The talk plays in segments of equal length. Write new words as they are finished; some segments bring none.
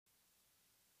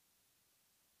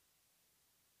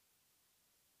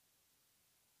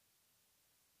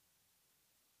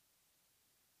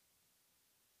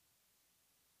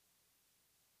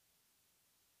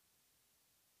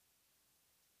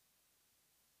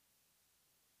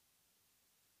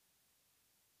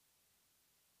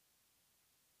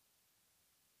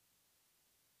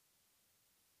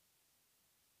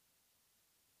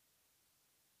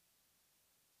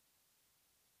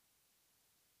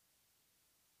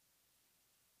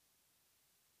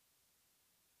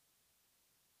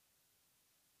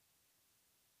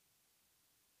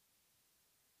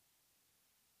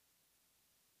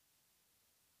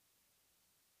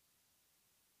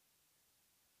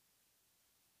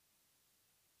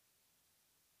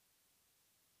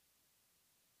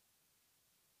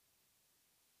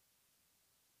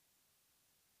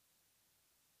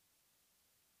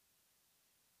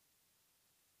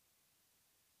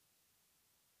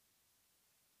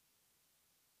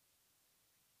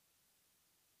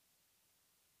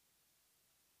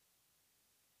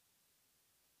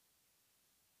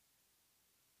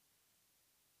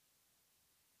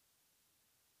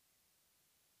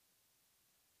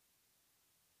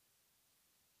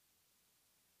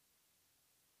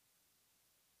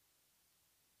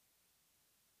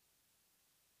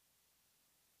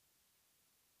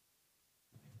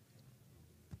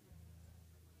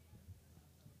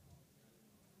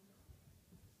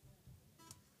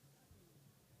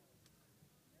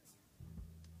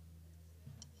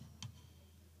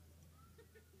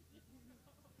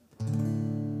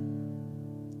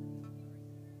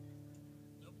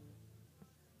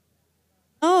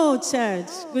Hello, church.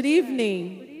 Good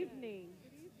evening.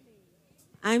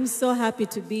 I'm so happy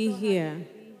to be here.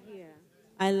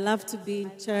 I love to be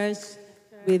in church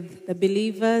with the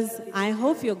believers. I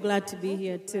hope you're glad to be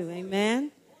here too.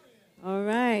 Amen. All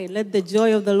right. Let the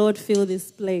joy of the Lord fill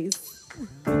this place.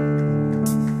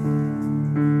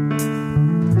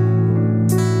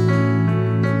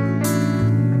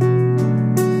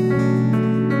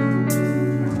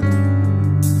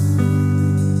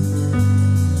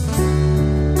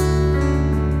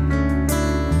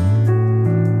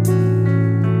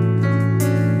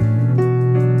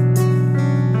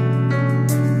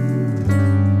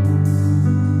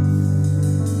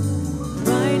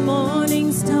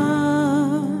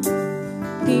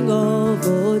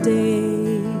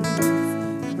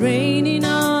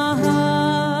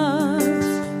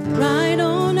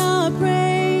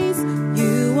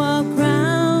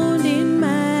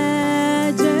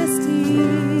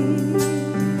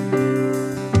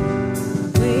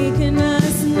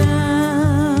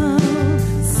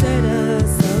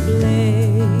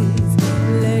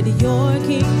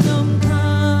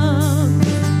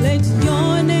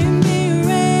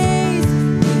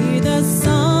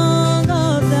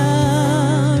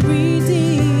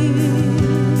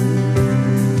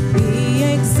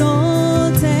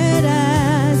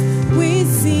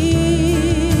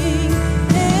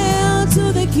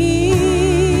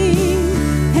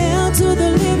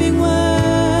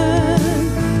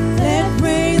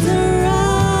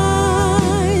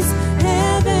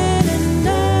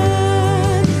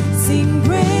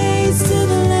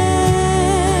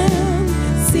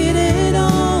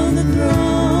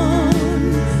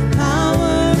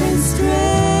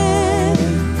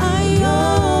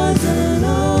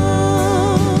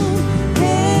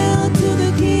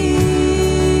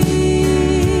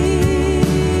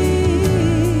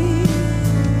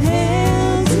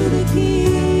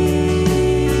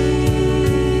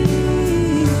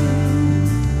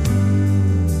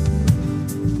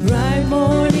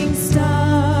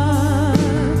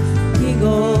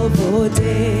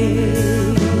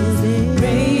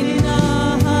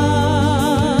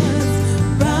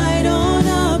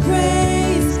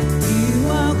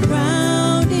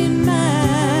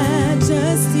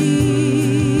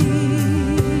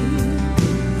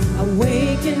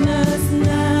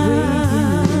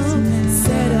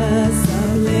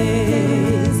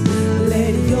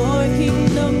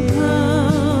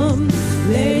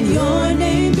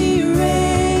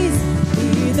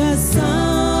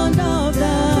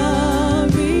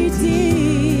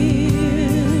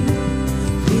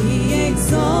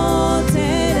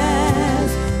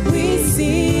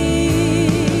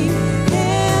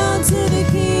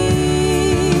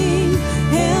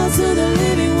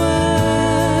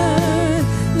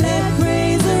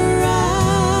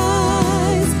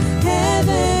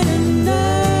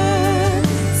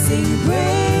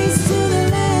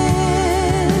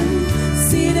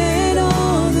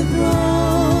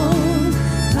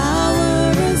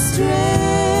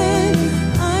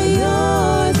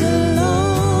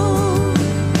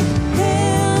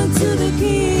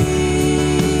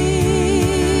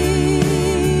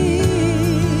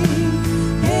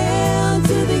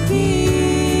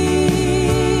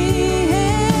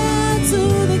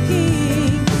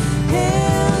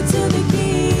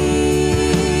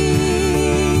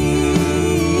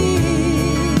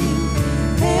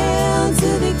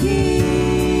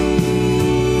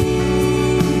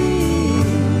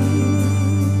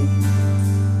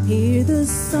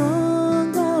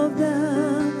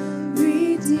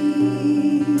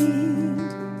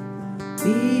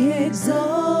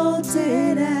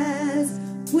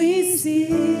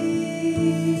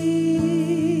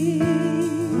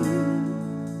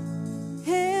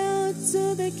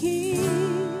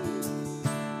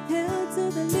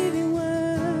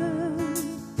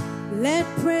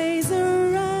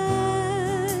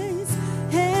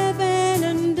 Heaven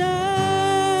and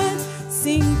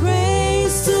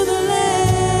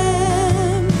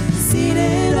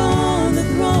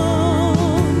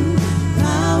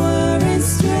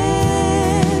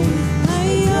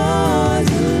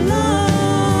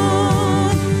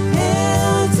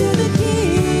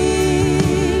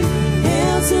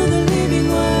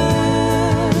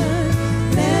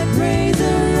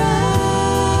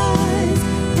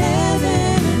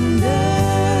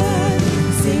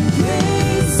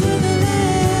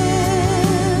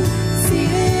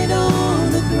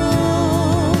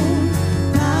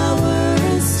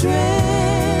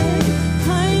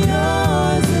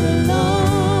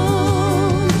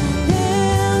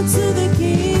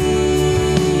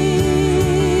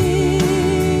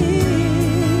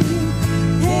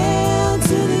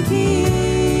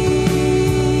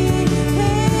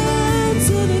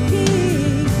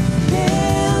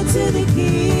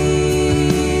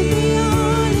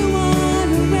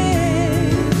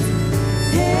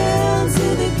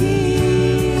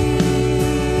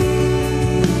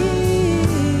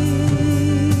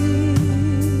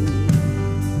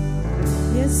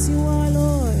you are,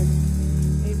 Lord.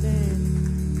 Amen.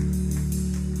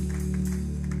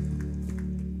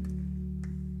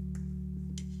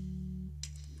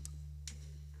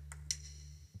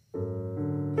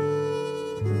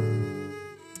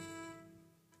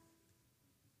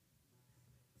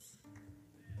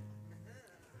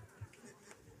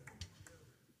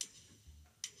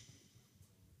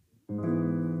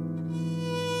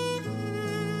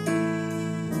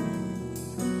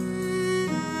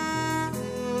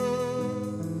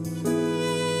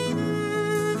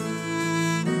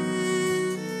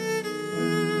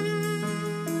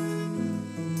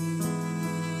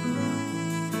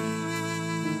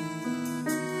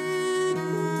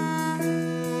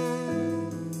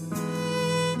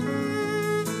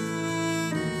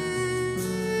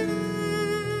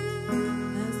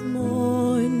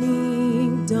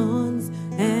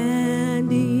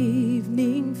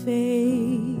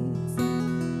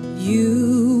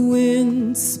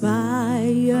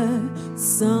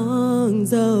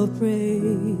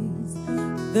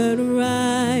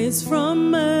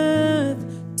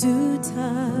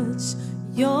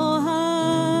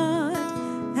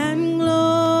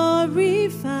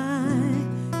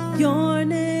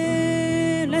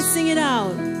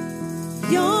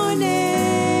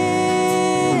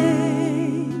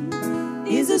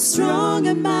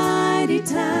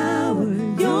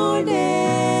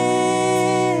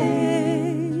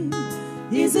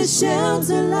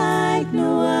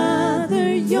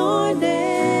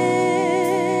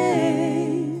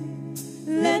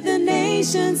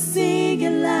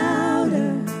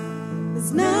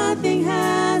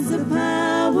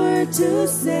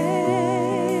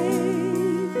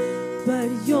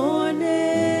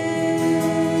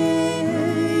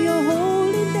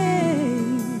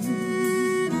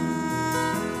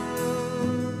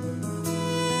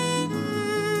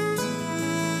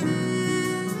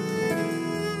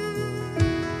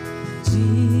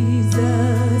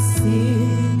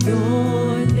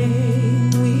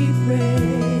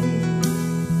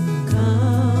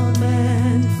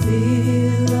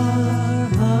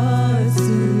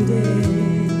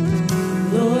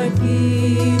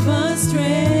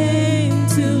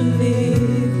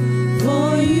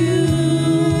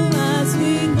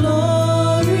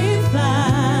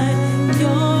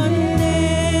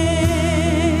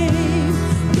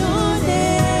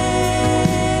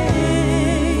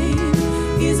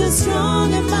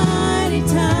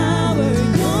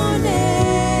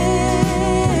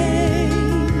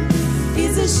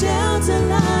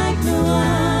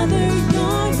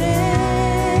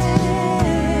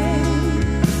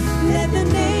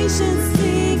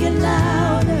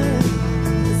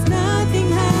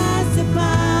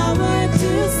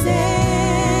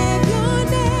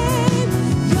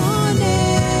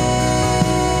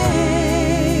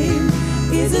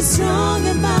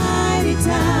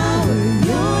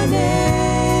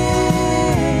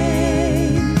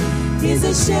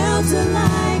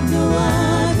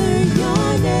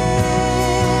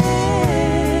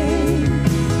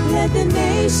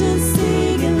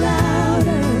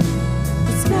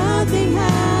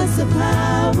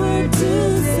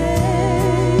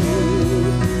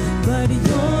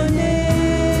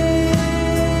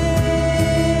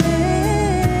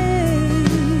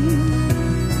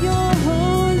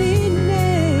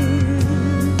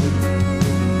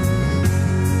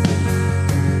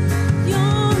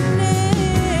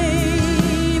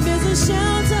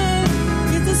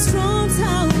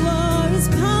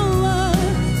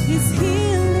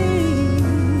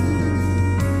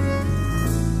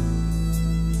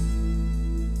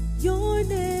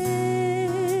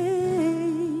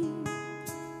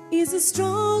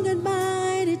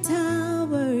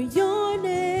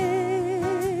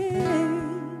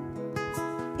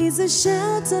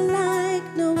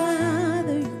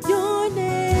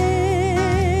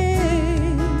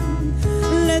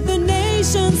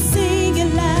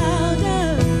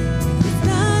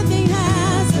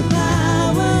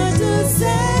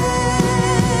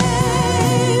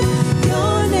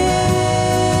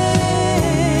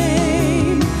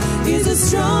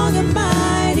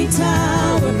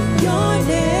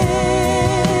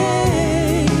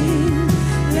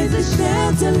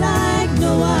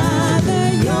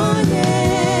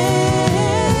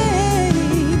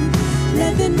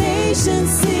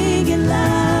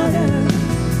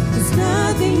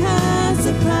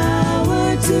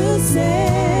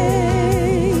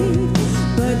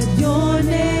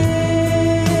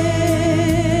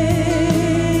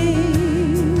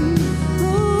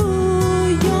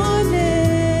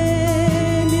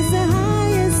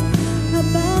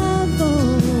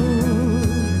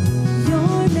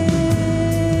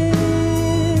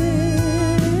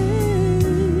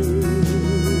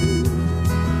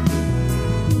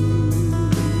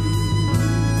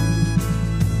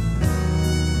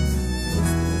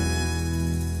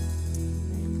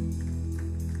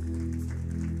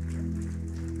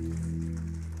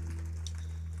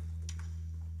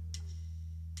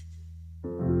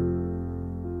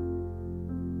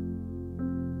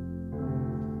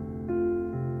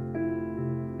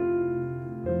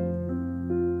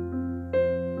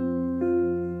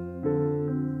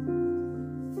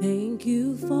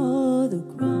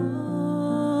 the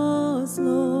cross,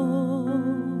 Lord.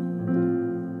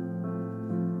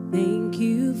 Thank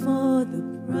you for the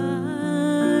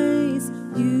price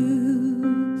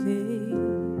you paid,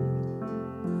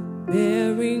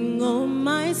 bearing all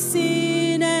my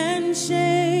sin and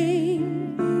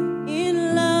shame.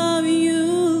 In love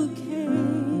you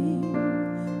came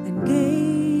and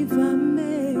gave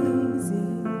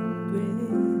amazing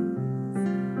grace.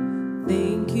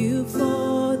 Thank you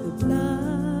for the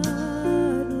blood,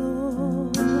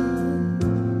 Lord.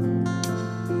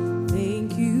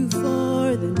 Thank you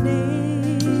for the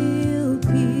nail-pierced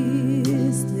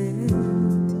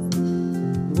hands.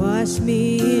 Wash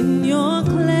me in your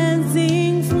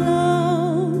cleansing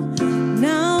flow.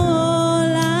 Now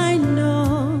all I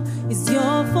know is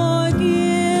your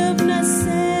forgiveness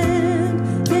and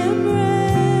embrace.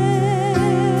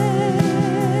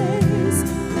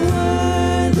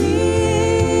 Worthy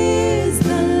is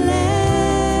the Lamb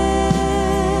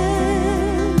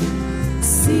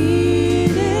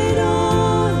seated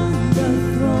on the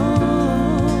throne.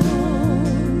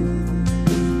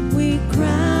 We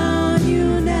crown you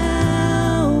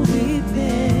now with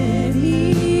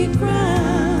many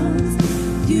crowns.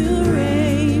 You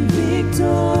reign victorious.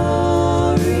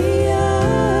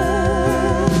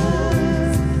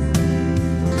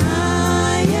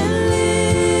 High and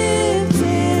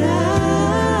lifted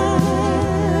up,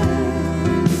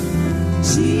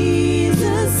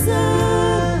 Jesus,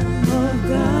 Son of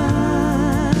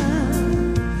God,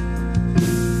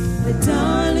 the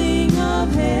darling of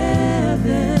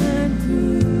heaven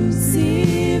crucified.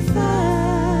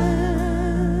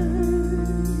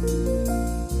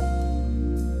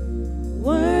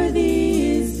 Worthy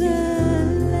is the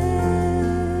Lamb.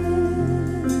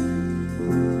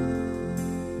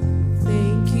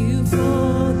 Thank you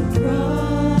for the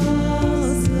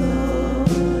cross, Lord.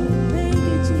 Thank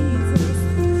you, Jesus.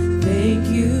 Thank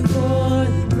you for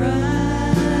the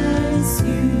price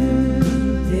you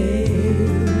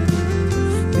paid,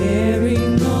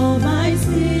 bearing all my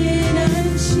sin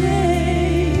and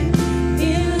shame.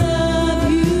 In love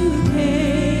you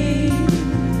came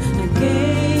and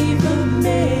gave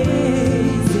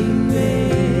amazing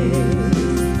grace.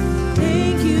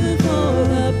 Thank you for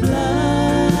the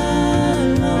blood,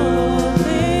 Lord.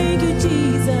 Thank you,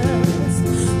 Jesus.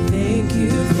 Thank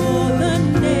you for the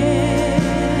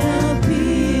nail-pierced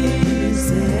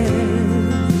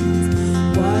hands.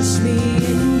 Wash me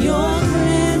in your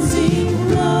cleansing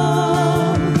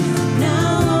flow.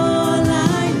 Now all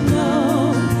I know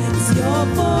is your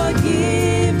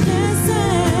forgiveness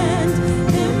and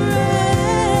embrace.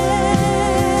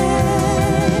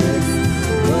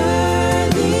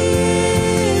 Worthy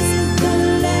is the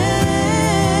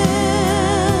Lamb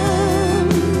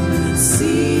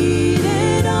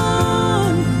seated on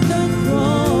the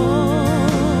throne.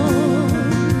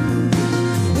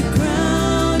 We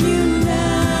crown you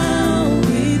now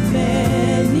with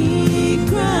many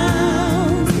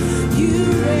crowns. You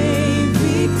reign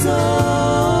victorious.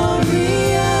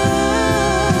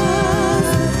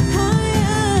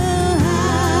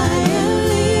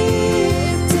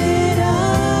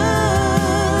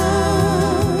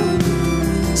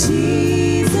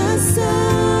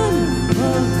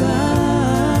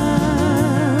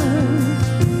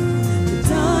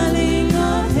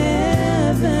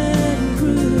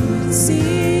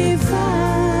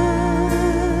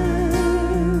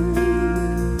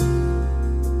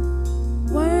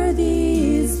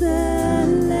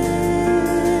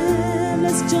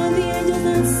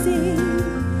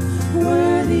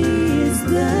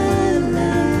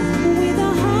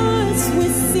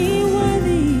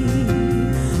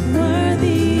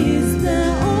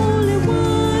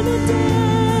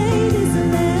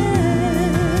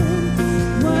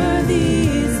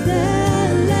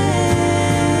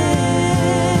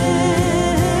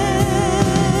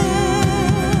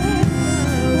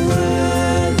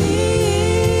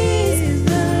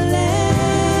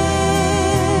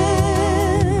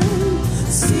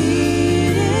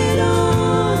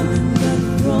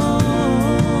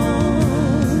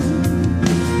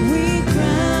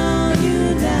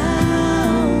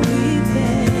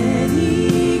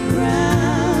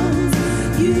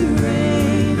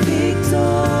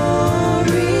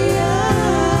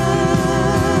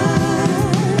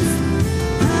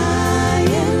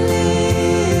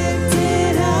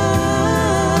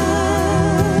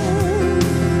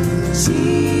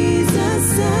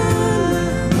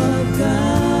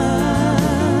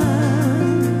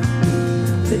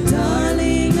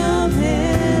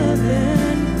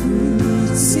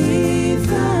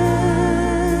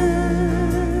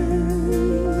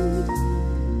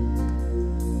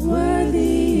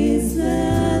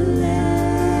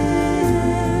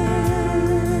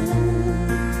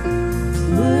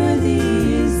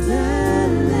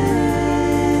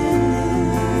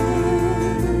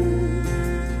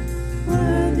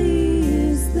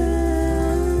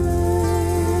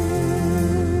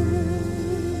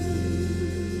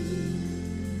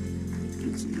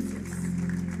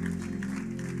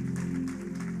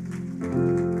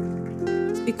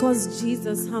 Because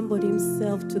Jesus humbled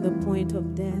himself to the point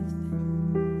of death,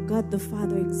 God the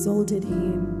Father exalted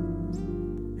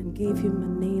him and gave him a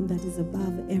name that is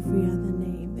above every other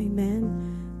name.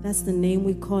 Amen. That's the name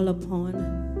we call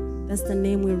upon. That's the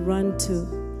name we run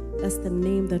to. That's the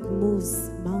name that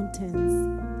moves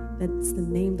mountains. That's the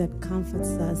name that comforts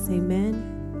us.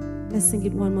 Amen. Let's sing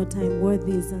it one more time.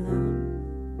 Worthy is the Lamb.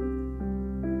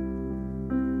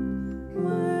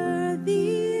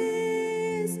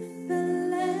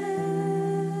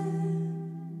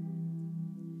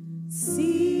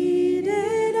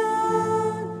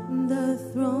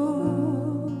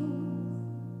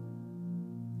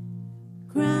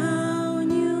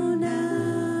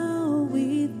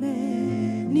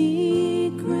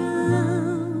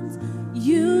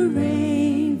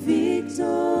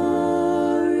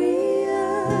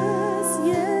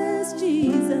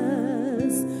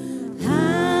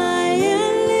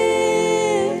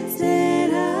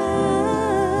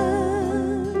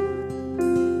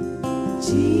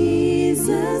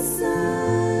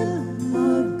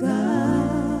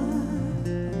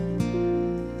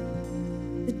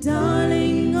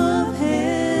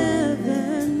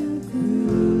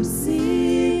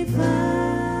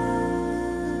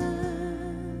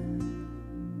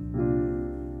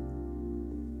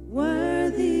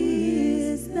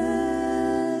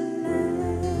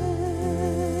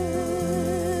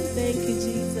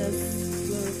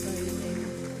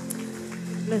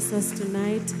 Bless us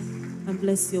tonight and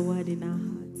bless your word in our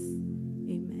hearts.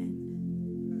 Amen.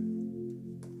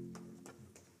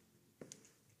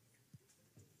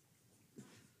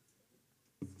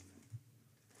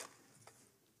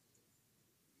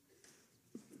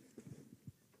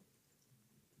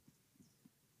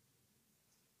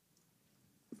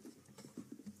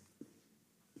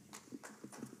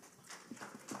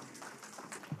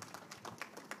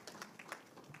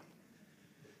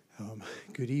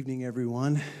 Good evening,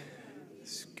 everyone.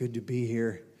 It's good to be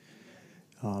here.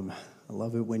 I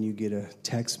love it when you get a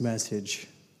text message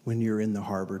when you're in the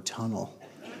harbor tunnel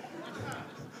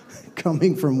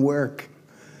coming from work.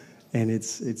 And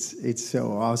it's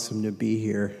so awesome to be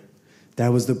here. That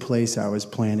was the place I was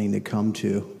planning to come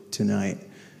to tonight,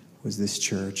 was this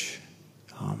church.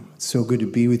 It's so good to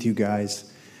be with you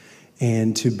guys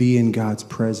and to be in God's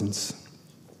presence.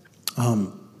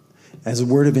 As a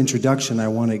word of introduction, I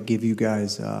want to give you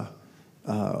guys a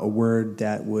word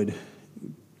that would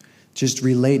just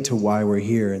relate to why we're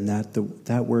here, and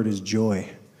that word is joy.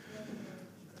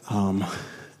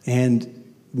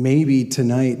 And maybe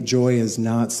tonight, joy is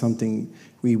not something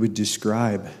we would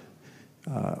describe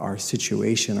our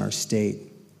situation, our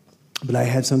state. But I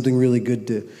had something really good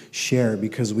to share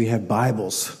because we have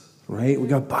Bibles, right? We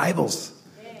got Bibles.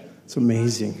 It's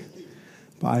amazing.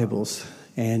 Bibles.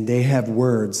 And they have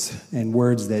words, and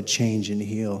words that change and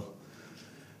heal.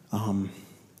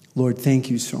 Lord, thank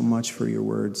you so much for your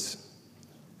words.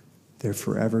 They're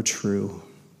forever true.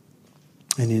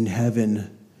 And in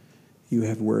heaven, you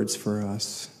have words for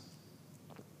us.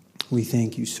 We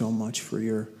thank you so much for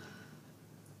your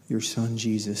son,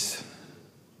 Jesus,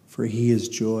 for he is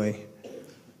joy.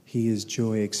 He is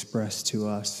joy expressed to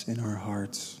us in our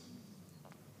hearts.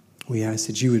 We ask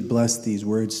that you would bless these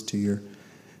words to your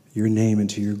name and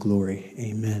to your glory.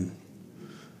 Amen.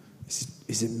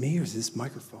 Is it me or is this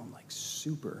microphone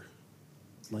super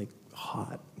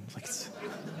hot? I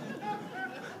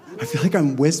feel like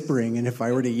I'm whispering, and if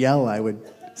I were to yell, I would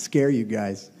scare you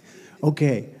guys.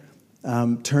 Okay.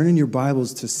 Turn in your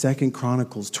Bibles to 2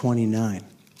 Chronicles 29.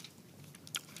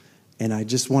 And I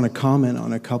just want to comment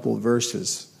on a couple of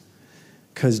verses,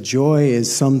 because joy is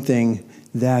something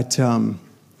that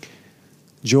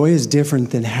joy is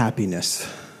different than happiness.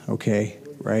 Okay,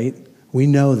 right? We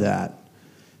know that.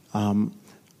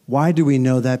 Why do we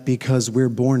know that? Because we're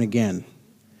born again.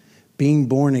 Being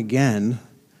born again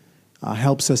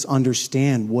helps us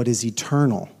understand what is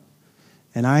eternal.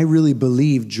 And I really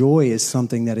believe joy is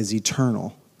something that is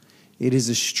eternal. It is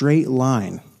a straight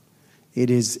line.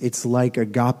 It's like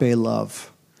agape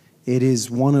love. It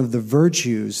is one of the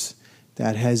virtues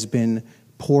that has been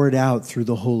poured out through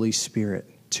the Holy Spirit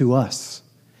to us.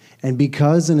 And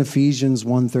because in Ephesians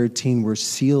 1:13 we're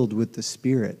sealed with the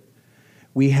Spirit,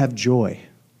 we have joy,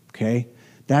 okay?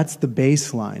 That's the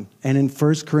baseline. And in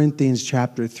 1 Corinthians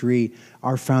chapter 3,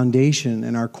 our foundation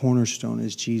and our cornerstone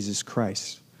is Jesus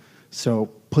Christ. So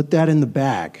put that in the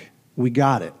bag. We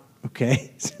got it,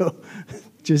 okay? So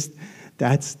just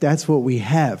that's what we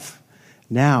have.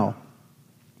 Now,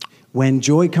 when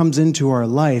joy comes into our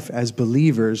life as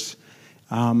believers,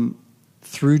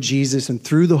 through Jesus and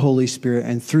through the Holy Spirit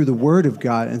and through the Word of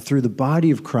God and through the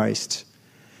body of Christ,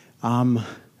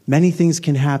 many things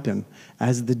can happen.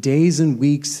 as the days and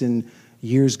weeks and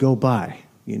years go by.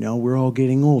 You know, we're all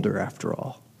getting older after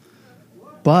all.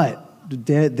 But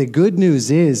the good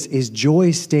news is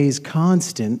joy stays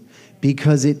constant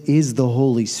because it is the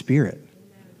Holy Spirit.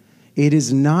 It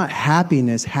is not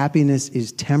happiness. Happiness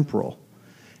is temporal.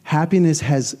 Happiness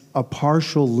has a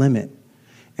partial limit.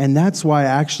 And that's why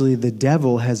actually the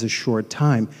devil has a short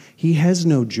time. He has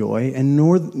no joy, and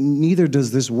neither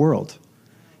does this world.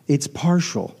 It's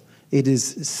partial. It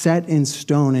is set in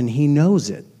stone, and he knows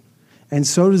it. And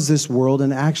so does this world,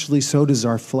 and actually so does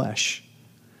our flesh.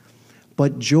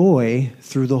 But joy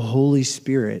through the Holy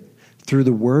Spirit, through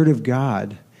the Word of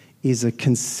God, is a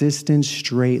consistent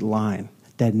straight line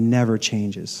that never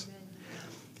changes.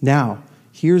 Now,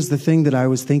 here's the thing that I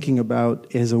was thinking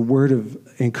about as a word of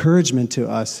encouragement to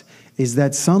us, is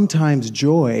that sometimes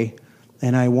joy,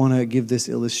 and I want to give this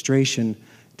illustration,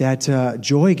 that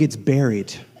joy gets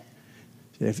buried.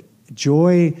 If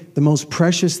joy, the most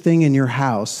precious thing in your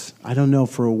house, I don't know,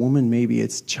 for a woman, maybe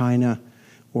it's china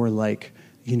or like,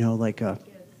 you know, like a...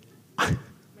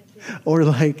 or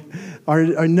like,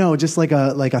 or no, just like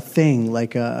a thing,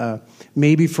 like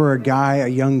maybe for a guy, a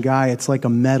young guy, it's like a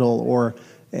medal or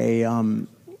a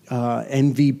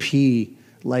MVP,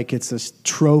 like it's a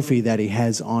trophy that he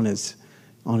has on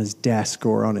his desk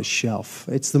or on his shelf.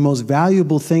 It's the most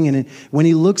valuable thing, and when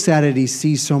he looks at it, he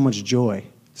sees so much joy,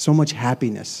 so much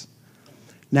happiness.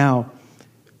 Now,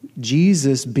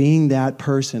 Jesus, being that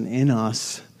person in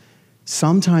us,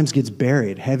 sometimes gets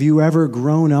buried. Have you ever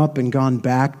grown up and gone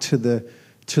back to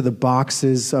the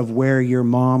boxes of where your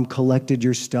mom collected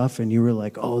your stuff and you were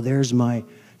like, oh, there's my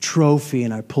trophy,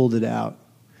 and I pulled it out.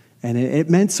 And it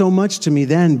meant so much to me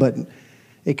then, but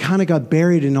it kind of got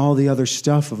buried in all the other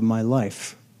stuff of my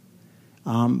life.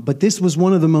 But this was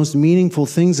one of the most meaningful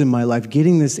things in my life,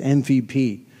 getting this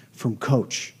MVP from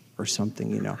Coach or something,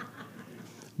 you know.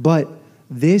 But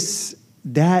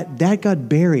that got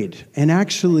buried. And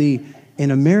actually,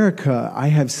 in America, I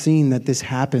have seen that this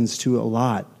happens to a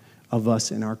lot of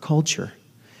us in our culture.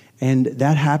 And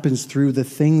that happens through the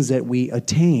things that we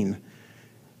attain,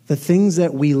 the things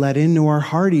that we let into our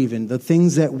heart even, the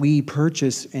things that we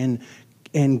purchase and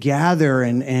gather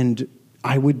and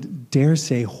I would dare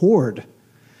say hoard,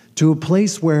 to a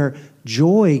place where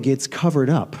joy gets covered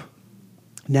up.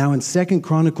 Now in 2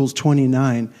 Chronicles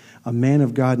 29, a man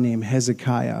of God named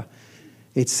Hezekiah,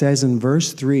 it says in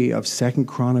verse 3 of 2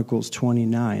 Chronicles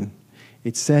 29,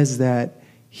 it says that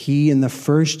he, in the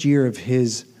first year of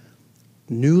his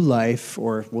new life,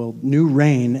 new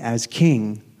reign as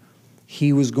king,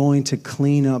 he was going to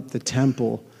clean up the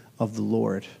temple of the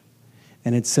Lord.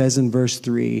 And it says in verse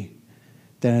 3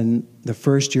 that in the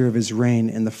first year of his reign,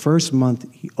 in the first month,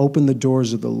 he opened the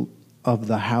doors of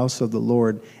the house of the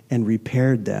Lord and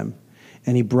repaired them.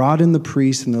 And he brought in the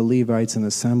priests and the Levites and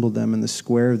assembled them in the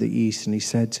square of the east. And he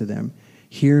said to them,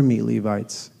 hear me,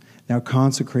 Levites. Now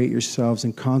consecrate yourselves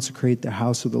and consecrate the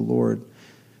house of the Lord,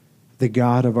 the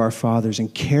God of our fathers,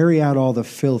 and carry out all the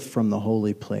filth from the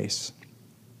holy place.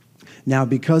 Now,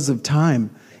 because of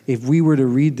time, if we were to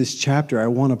read this chapter, I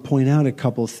want to point out a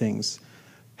couple things.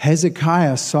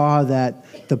 Hezekiah saw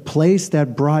that the place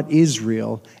that brought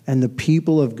Israel and the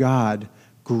people of God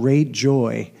great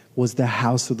joy was the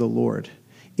house of the Lord.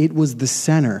 It was the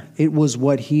center. It was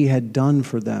what he had done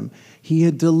for them. He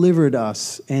had delivered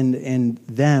us and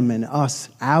them and us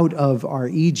out of our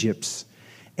Egypts.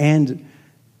 And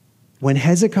when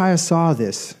Hezekiah saw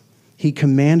this, he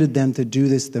commanded them to do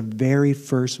this the very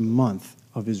first month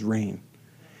of his reign.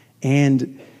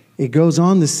 And it goes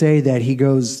on to say that he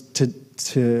goes to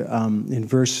in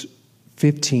verse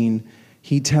 15,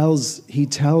 he tells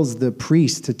the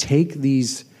priest to take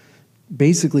these,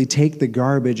 basically take the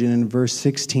garbage, and in verse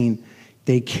 16,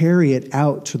 they carry it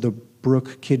out to the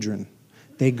brook Kidron.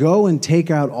 They go and take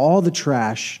out all the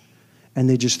trash, and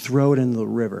they just throw it into the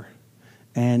river.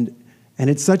 And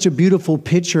it's such a beautiful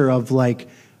picture of like,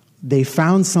 they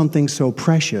found something so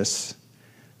precious,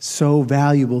 so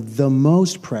valuable, the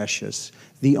most precious,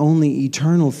 the only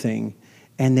eternal thing,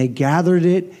 and they gathered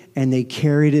it and they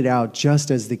carried it out just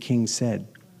as the king said.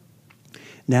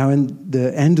 Now in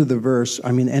the end of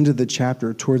the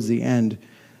chapter, towards the end,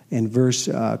 in verse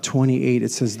 28, it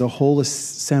says, the whole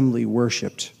assembly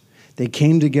worshiped. They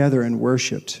came together and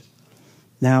worshiped.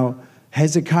 Now,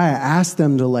 Hezekiah asked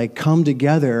them to come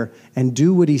together and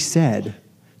do what he said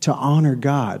to honor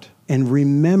God and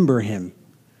remember him.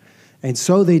 And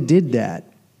so they did that.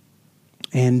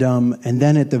 And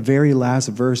then at the very last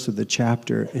verse of the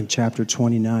chapter, in chapter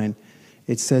 29,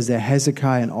 it says that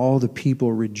Hezekiah and all the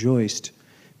people rejoiced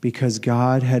because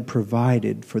God had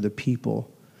provided for the people,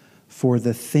 for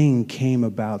the thing came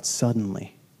about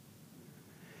suddenly.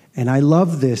 And I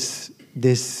love this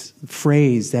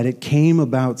phrase that it came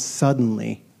about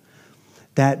suddenly.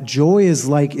 That joy is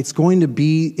like it's going to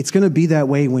be that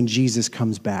way when Jesus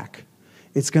comes back.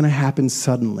 It's going to happen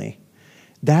suddenly.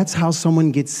 That's how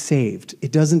someone gets saved.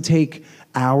 It doesn't take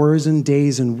hours and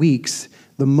days and weeks.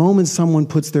 The moment someone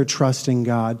puts their trust in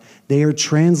God, they are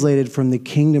translated from the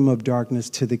kingdom of darkness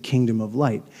to the kingdom of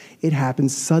light. It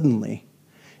happens suddenly.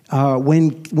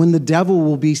 When the devil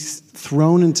will be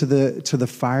thrown into the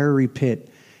fiery pit,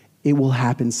 it will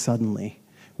happen suddenly.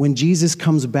 When Jesus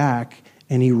comes back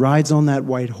and he rides on that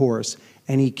white horse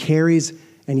and he carries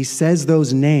and he says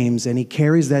those names and he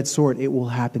carries that sword, it will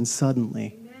happen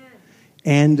suddenly. Amen.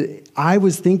 And I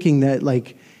was thinking that,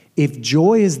 like, if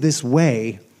joy is this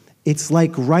way, it's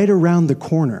like right around the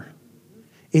corner.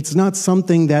 It's not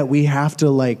something that we have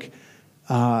to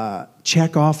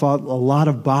check off a lot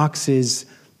of boxes,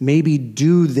 maybe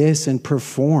do this and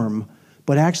perform,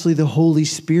 but actually the Holy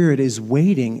Spirit is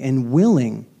waiting and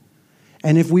willing.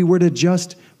 And if we were to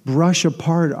just brush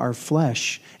apart our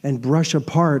flesh and brush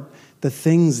apart the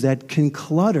things that can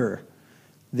clutter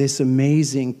this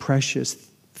amazing, precious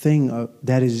thing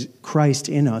that is Christ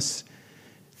in us,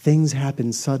 things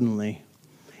happen suddenly.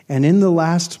 And in the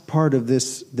last part of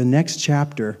this, the next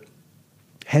chapter,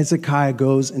 Hezekiah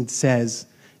goes and says,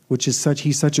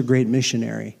 he's such a great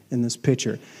missionary in this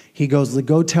picture. He goes,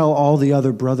 go tell all the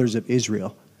other brothers of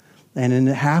Israel. And in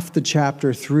half the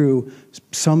chapter through,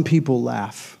 some people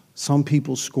laugh, some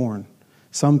people scorn,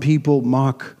 some people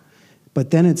mock.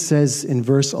 But then it says in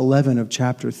verse 11 of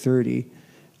chapter 30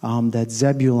 that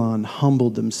Zebulun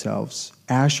humbled themselves.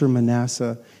 Asher,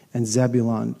 Manasseh, and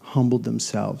Zebulun humbled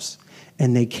themselves.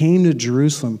 And they came to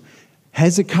Jerusalem.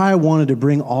 Hezekiah wanted to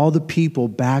bring all the people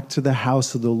back to the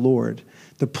house of the Lord,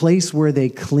 the place where they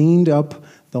cleaned up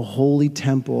the holy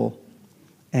temple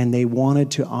and they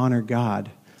wanted to honor God.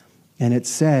 And it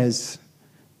says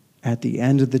at the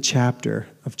end of the chapter,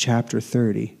 of chapter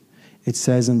 30, it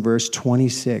says in verse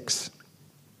 26,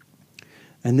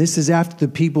 and this is after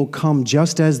the people come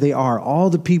just as they are. All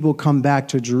the people come back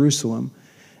to Jerusalem,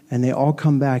 and they all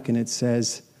come back, and it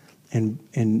says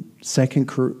in 2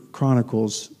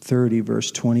 Chronicles 30, verse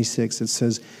 26, it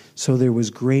says, so there was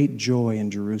great joy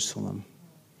in Jerusalem.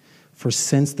 For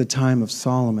since the time of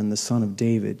Solomon, the son of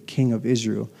David, king of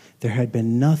Israel, there had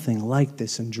been nothing like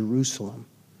this in Jerusalem.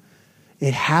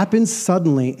 It happens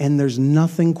suddenly, and there's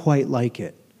nothing quite like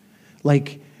it.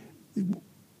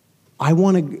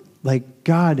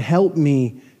 God, help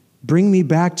me, bring me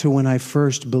back to when I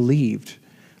first believed.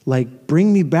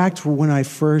 Bring me back to when I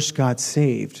first got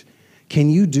saved. Can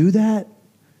you do that?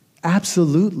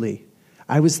 Absolutely.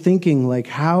 I was thinking,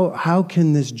 how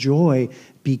can this joy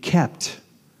be kept?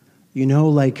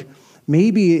 Maybe,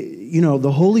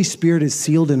 the Holy Spirit is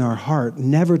sealed in our heart,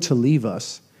 never to leave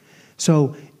us.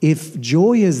 So if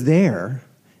joy is there,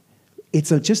 it's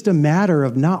just a matter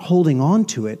of not holding on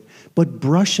to it, but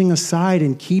brushing aside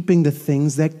and keeping the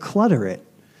things that clutter it,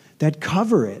 that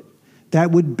cover it,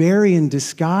 that would bury and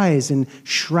disguise and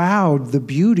shroud the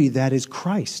beauty that is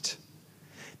Christ.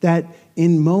 That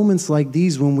in moments like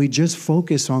these, when we just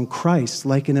focus on Christ,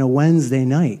 like in a Wednesday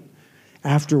night,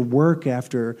 after work,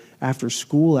 after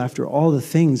school, after all the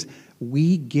things,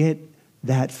 we get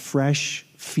that fresh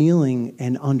feeling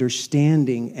and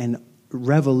understanding and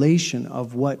revelation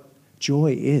of what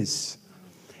joy is.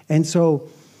 And so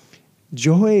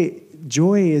joy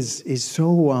is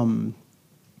so,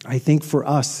 I think for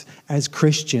us as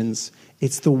Christians,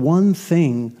 it's the one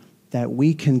thing that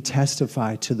we can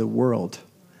testify to the world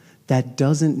that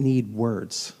doesn't need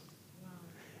words.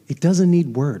 It doesn't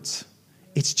need words.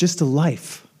 It's just a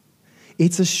life.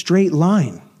 It's a straight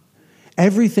line.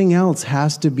 Everything else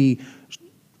has to be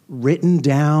written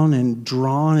down and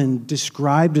drawn and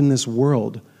described in this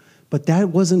world. But that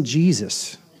wasn't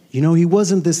Jesus. He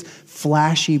wasn't this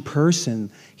flashy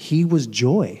person. He was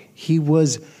joy. He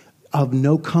was of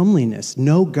no comeliness,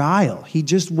 no guile. He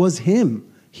just was him.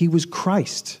 He was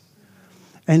Christ.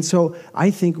 And so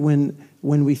I think when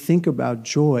we think about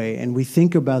joy and we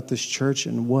think about this church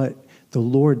and what the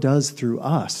Lord does through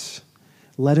us,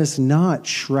 let us not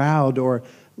shroud or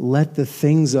let the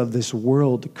things of this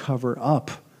world cover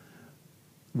up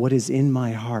what is in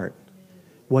my heart,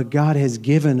 what God has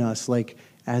given us,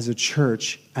 as a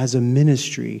church, as a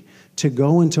ministry, to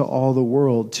go into all the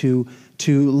world, to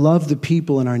love the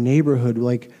people in our neighborhood.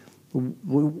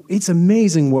 It's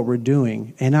amazing what we're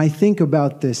doing. And I think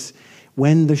about this,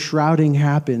 when the shrouding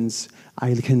happens,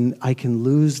 I can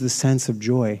lose the sense of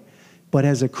joy. But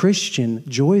as a Christian,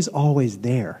 joy is always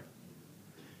there.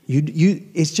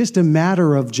 It's just a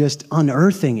matter of just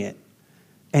unearthing it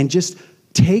and just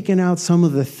taking out some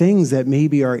of the things that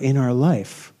maybe are in our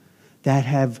life. that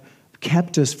have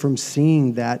kept us from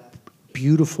seeing that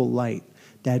beautiful light,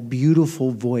 that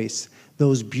beautiful voice,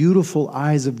 those beautiful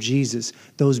eyes of Jesus,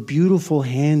 those beautiful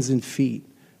hands and feet,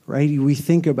 right? We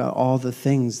think about all the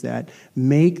things that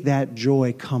make that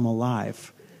joy come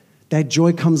alive. That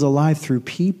joy comes alive through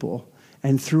people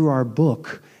and through our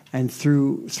book and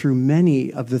through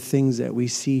many of the things that we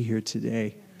see here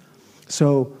today.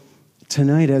 So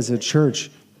tonight as a church,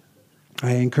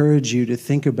 I encourage you to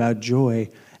think about joy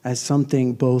as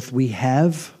something both we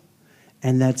have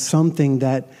and that's something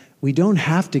that we don't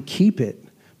have to keep it,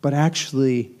 but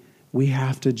actually we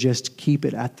have to just keep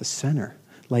it at the center.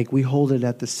 Like we hold it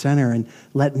at the center and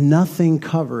let nothing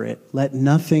cover it, let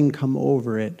nothing come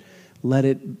over it, let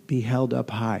it be held up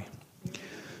high.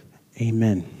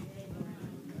 Amen.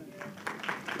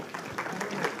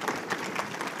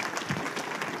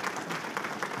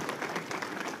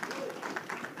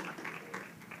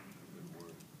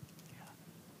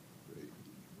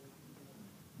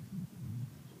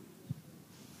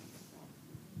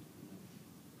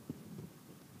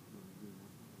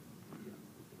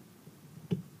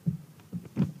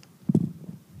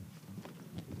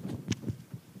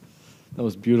 That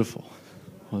was beautiful,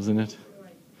 wasn't it?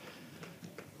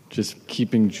 Just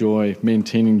keeping joy,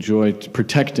 maintaining joy,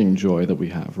 protecting joy that we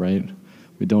have, right?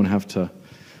 We don't have to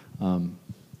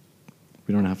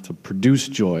produce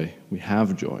joy. We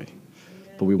have joy,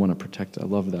 but we want to protect it. I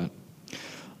love that.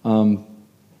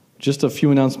 Just a few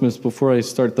announcements before I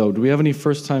start, though. Do we have any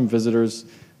first-time visitors?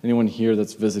 Anyone here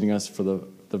that's visiting us for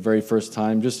the very first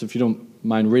time? Just if you don't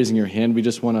mind raising your hand, we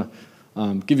just want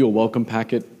to give you a welcome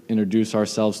packet, introduce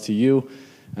ourselves to you,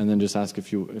 and then just ask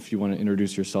if you want to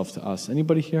introduce yourself to us.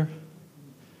 Anybody here?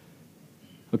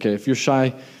 Okay, if you're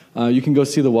shy, you can go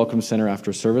see the Welcome Center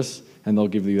after service, and they'll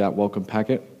give you that welcome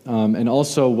packet. And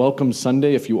also, Welcome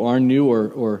Sunday, if you are new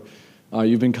or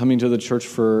you've been coming to the church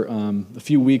for a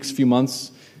few weeks, few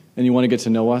months, and you want to get to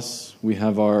know us, we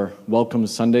have our Welcome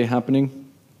Sunday happening.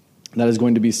 That is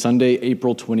going to be Sunday,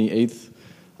 April 28th,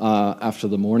 after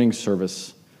the morning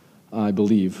service. I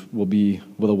believe, will be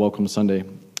with a Welcome Sunday.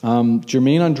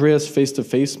 Jermaine Andreas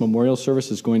face-to-face memorial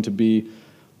service is going to be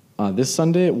this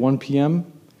Sunday at 1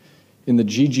 p.m. in the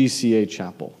GGCA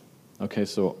chapel. Okay,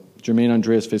 so Jermaine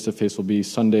Andreas face-to-face will be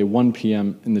Sunday, 1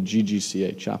 p.m. in the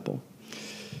GGCA chapel.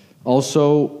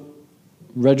 Also,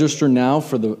 register now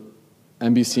for the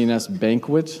MBCNS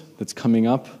banquet that's coming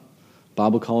up.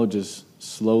 Bible College is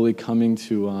slowly coming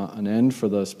to an end for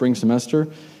the spring semester.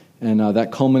 And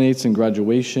that culminates in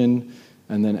graduation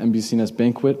and then MBCNS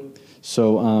banquet.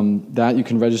 So that you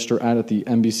can register at the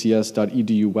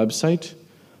mbcs.edu website.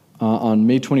 On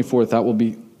May 24th, that will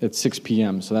be at 6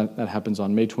 p.m. So that happens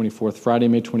on May 24th, Friday,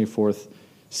 May 24th,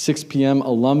 6 p.m.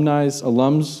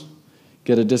 Alums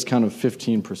get a discount of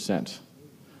 15%.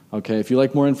 Okay, if you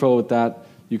like more info with that,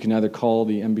 you can either call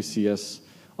the MBCS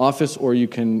office or you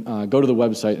can go to the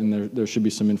website and there should be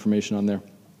some information on there.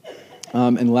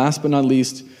 And last but not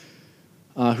least,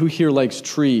 who here likes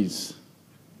trees?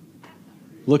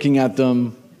 Looking at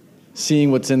them,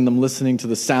 seeing what's in them, listening to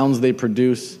the sounds they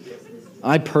produce.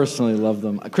 I personally love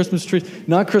them. Christmas trees,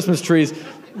 not Christmas trees.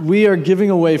 We are giving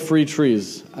away free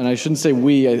trees. And I shouldn't say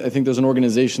we, I think there's an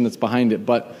organization that's behind it.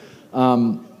 But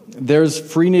there's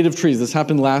free native trees. This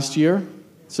happened last year.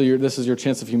 So this is your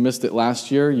chance. If you missed it last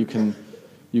year, you can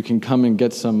come and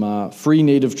get some free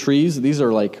native trees. These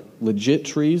are like legit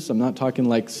trees. I'm not talking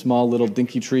like small little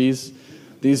dinky trees.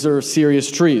 These are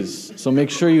serious trees. So make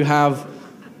sure you have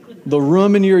the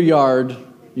room in your yard,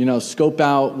 scope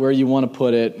out where you want to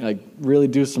put it, like really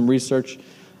do some research.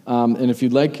 And if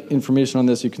you'd like information on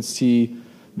this, you can see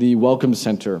the Welcome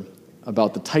Center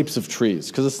about the types of trees,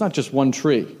 because it's not just one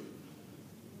tree.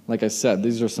 Like I said,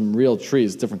 these are some real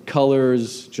trees, different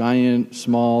colors, giant,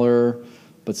 smaller,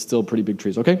 but still pretty big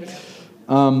trees, okay?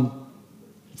 And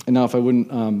now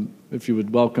if you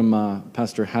would welcome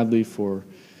Pastor Hadley for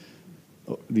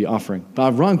the offering.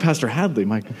 Wrong Pastor Hadley,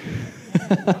 Mike.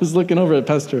 I was looking over at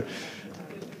Pastor.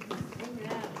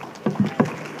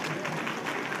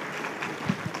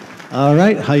 All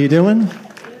right, how you doing?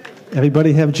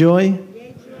 Everybody have joy?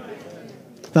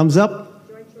 Thumbs up?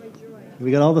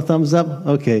 We got all the thumbs up?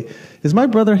 Okay. Is my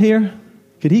brother here?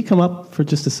 Could he come up for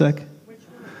just a sec?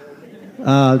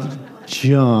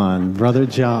 John, Brother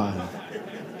John.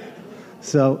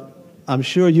 So I'm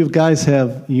sure you guys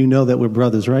know that we're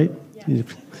brothers, right?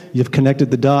 You've connected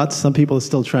the dots. Some people are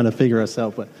still trying to figure us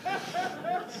out, but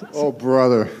oh,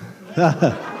 brother.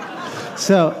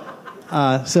 So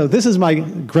this is my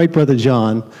great brother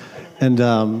John,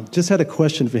 and just had a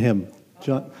question for him.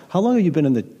 John, how long have you been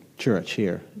in the church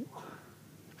here?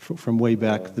 From way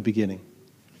back the beginning.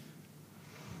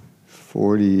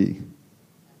 40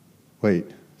 Wait,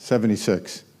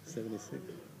 76. 76.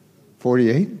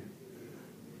 48?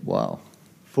 Wow.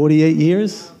 48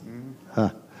 years? Huh.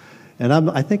 And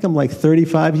I think I'm like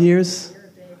 35 years.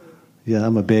 Yeah,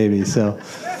 I'm a baby.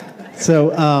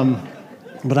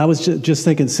 But I was just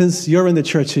thinking, since you're in the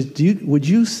church, would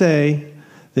you say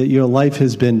that your life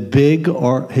has been big,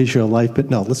 or has your life been,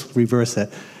 no, let's reverse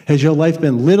that. Has your life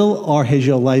been little, or has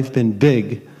your life been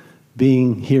big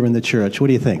being here in the church? What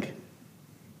do you think?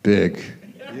 Big.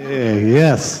 Yeah,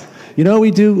 yes. You know what we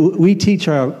do? We teach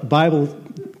our Bible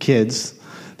kids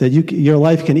that your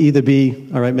life can either be,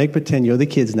 all right, make pretend you're the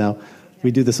kids now.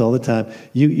 We do this all the time.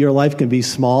 Your life can be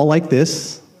small like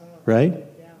this, right?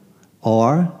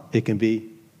 Or it can be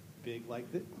big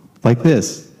like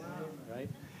this. Right?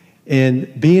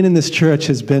 And being in this church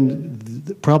has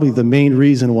been probably the main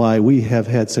reason why we have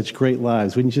had such great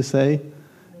lives, wouldn't you say?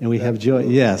 And we have joy.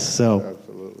 Yes. So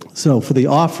for the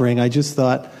offering, I just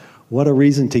thought, what a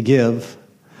reason to give.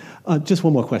 Just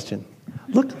one more question.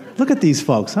 Look at these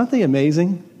folks. Aren't they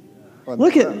amazing?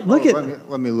 Look at.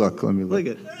 Let me look. Look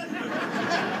at.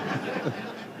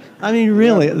 I mean,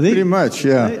 really. Yeah, pretty much,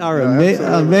 yeah. They are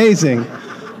amazing.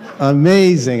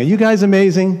 Amazing. Are you guys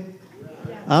amazing?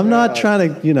 I'm not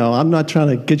trying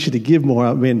to get you to give more.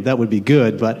 I mean, that would be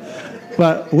good, but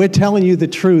we're telling you the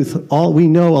truth. We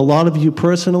know a lot of you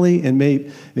personally, and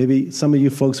maybe some of you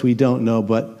folks we don't know,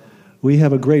 but we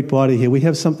have a great body here. We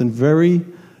have something very,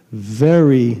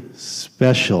 very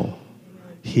special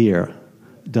here,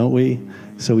 don't we?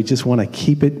 So we just want to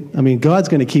keep it. I mean, God's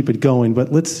going to keep it going,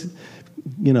 but let's,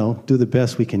 do the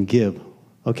best we can give.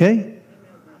 Okay?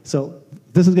 So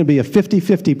this is going to be a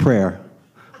 50-50 prayer.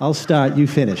 I'll start, you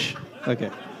finish. Okay.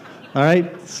 All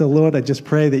right? So, Lord, I just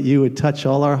pray that you would touch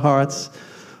all our hearts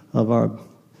of our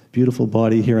beautiful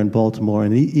body here in Baltimore,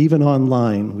 and even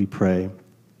online, we pray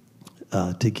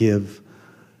to give.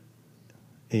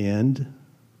 And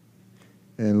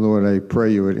Lord, I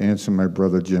pray you would answer my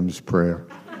brother Jim's prayer.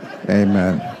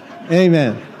 Amen.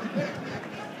 Amen.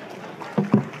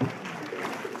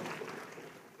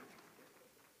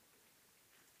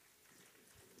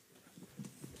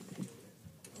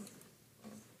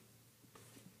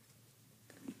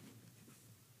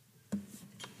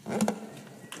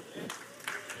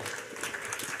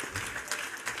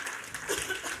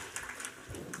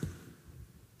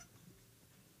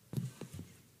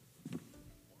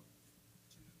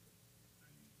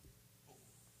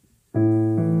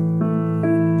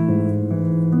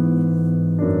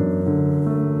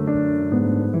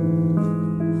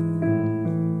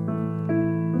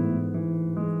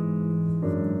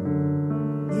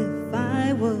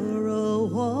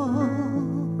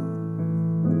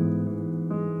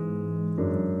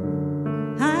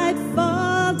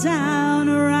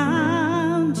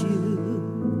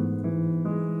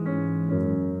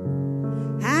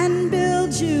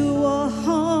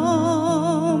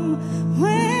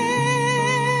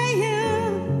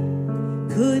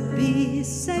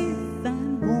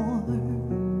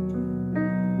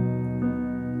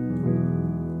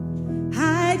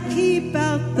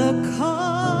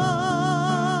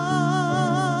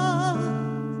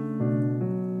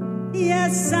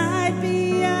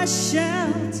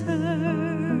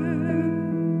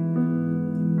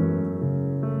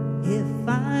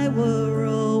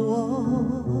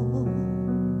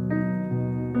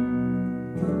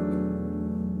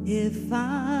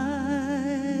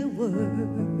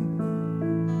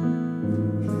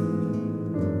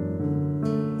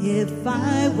 If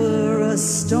I were a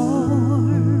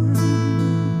storm,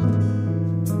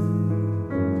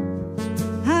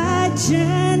 I'd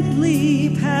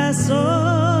gently pass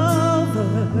over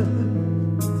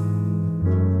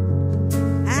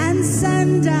and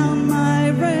send down my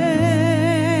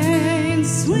rain,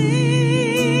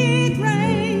 sweet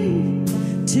rain,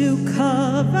 to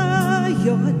cover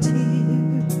your tears.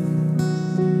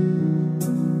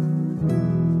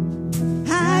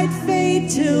 I'd fade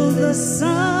till the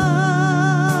sun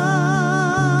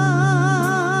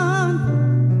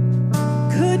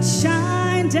could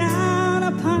shine down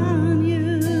upon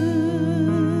you.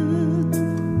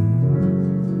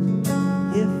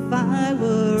 If I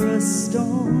were a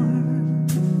storm,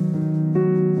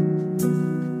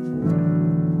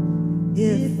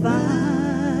 if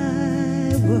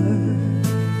I were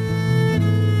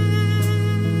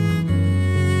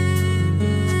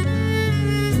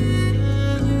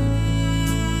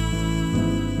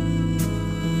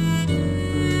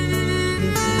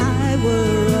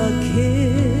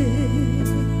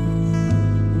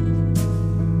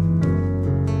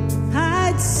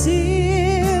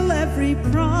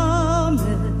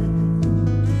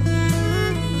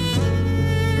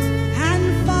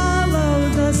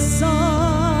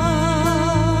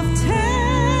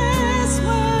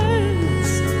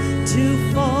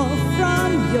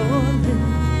your lips,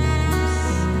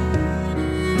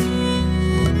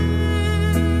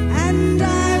 and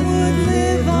I would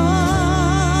live on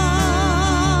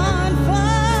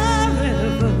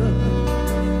forever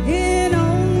in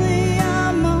only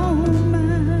a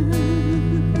moment.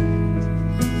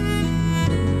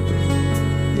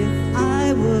 If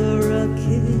I were a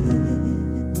kid,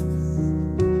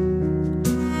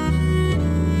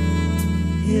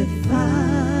 if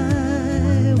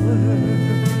I were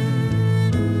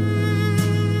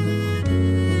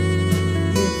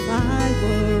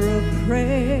a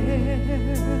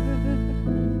prayer,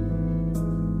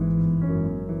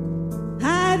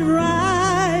 I'd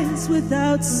rise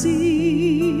without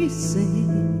ceasing,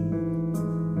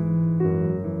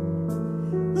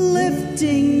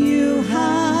 lifting you higher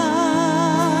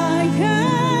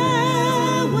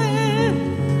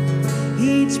with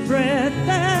each breath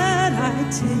that I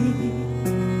take.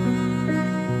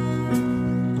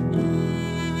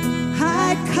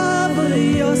 I cover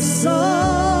your soul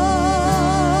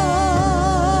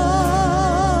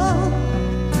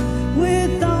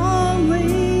with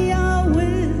only a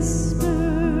whisper.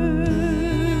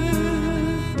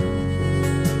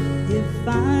 If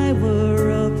I were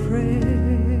a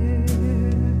prayer,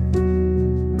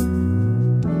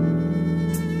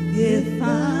 if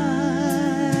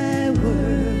I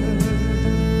were,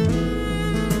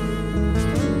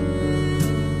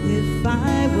 if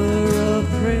I were a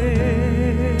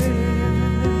prayer,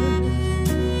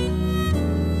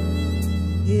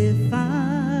 if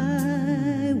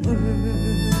I were.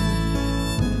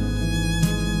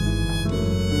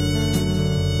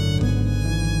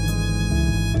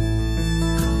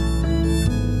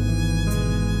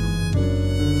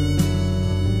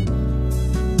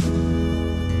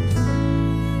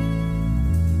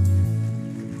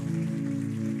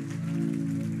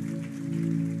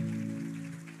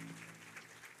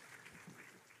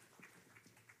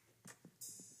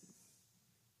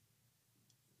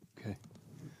 Okay.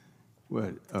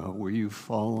 What, were you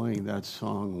following that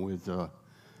song with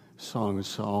Song of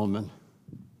Solomon?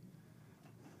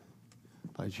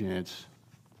 By chance?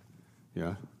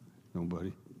 Yeah?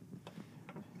 Nobody?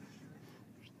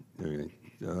 Okay.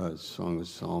 Song of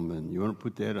Solomon. You want to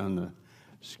put that on the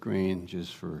screen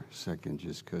just for a second,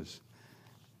 just because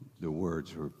the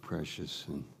words were precious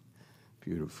and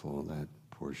beautiful, that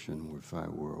portion, If I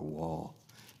Were a Wall,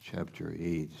 chapter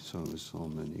 8, Song of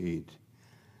Solomon 8.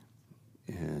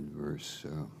 And verse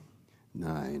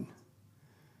 9,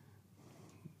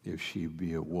 if she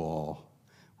be a wall,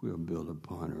 we'll build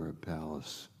upon her a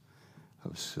palace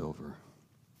of silver.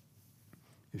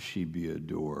 If she be a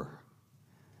door.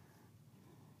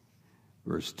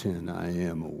 Verse 10, I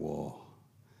am a wall.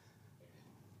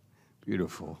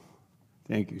 Beautiful.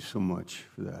 Thank you so much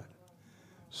for that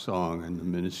song and the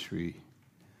ministry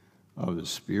of the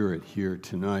Spirit here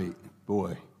tonight.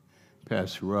 Boy,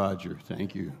 Pastor Roger,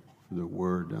 thank you. The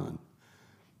word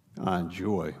on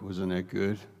joy. Wasn't that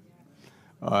good?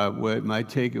 What my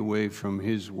takeaway from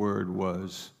his word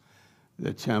was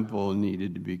the temple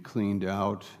needed to be cleaned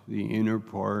out, the inner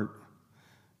part,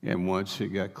 and once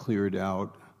it got cleared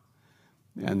out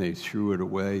and they threw it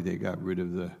away, they got rid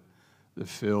of the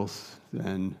filth,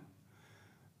 then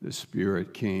the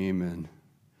Spirit came and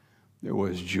there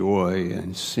was joy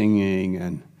and singing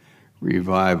and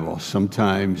revival.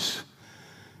 Sometimes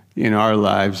in our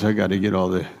lives, I got to get all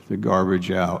the garbage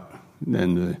out. And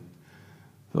then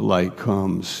the light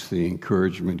comes, the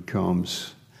encouragement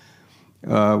comes.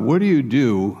 What do you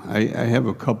do? I have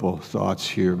a couple thoughts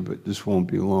here, but this won't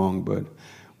be long. But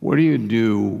what do you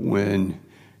do when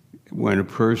a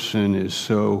person is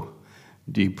so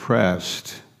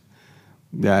depressed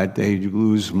that they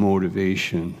lose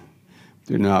motivation?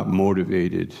 They're not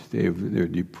motivated. They're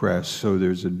depressed. So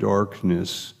there's a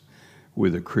darkness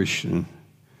with a Christian.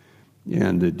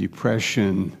 And the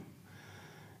depression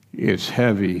is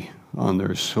heavy on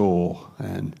their soul,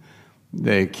 and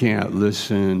they can't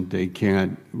listen, they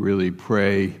can't really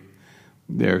pray.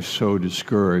 They're so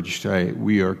discouraged.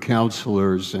 We are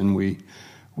counselors, and we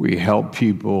help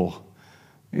people,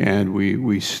 and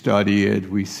we study it,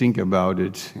 we think about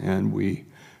it, and we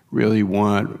really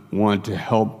want to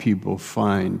help people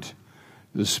find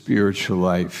the spiritual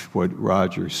life, what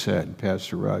Roger said,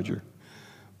 Pastor Roger,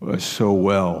 was so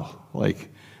well. Like,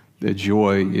 the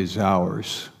joy is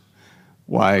ours.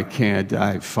 Why can't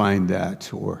I find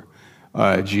that? Or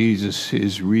Jesus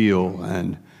is real,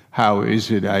 and how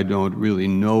is it I don't really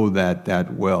know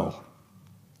that well?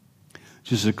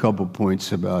 Just a couple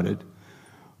points about it.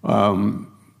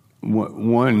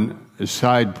 One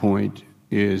side point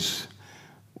is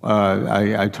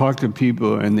I talk to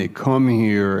people, and they come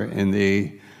here, and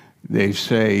they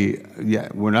say, yeah,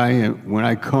 when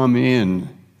I come in,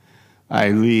 I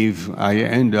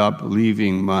end up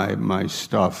leaving my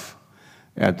stuff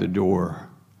at the door,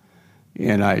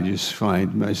 and I just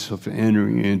find myself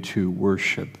entering into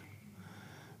worship.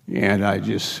 And I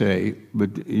just say, but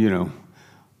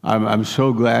I'm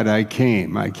so glad I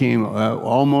came. I came,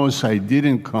 almost I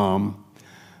didn't come,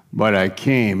 but I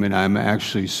came, and I'm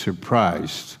actually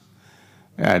surprised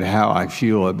at how I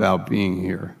feel about being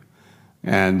here.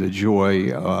 And the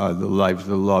joy, the life,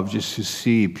 the love, just to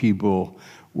see people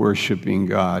worshiping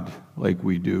God like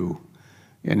we do,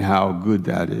 and how good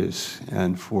that is,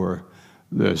 and for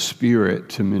the Spirit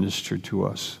to minister to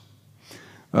us.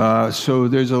 So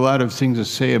there's a lot of things to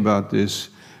say about this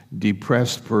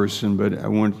depressed person, but I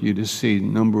want you to see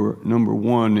number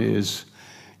one is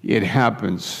it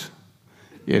happens.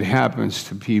 It happens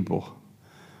to people.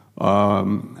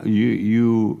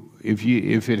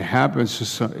 If it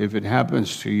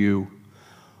happens to you,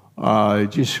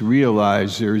 just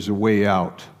realize there's a way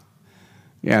out,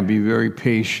 and be very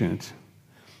patient,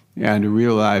 and to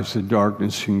realize the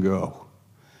darkness can go,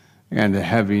 and the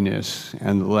heaviness,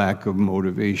 and the lack of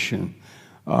motivation,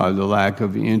 the lack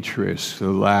of interest, the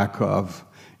lack of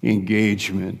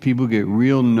engagement. People get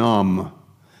real numb.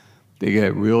 They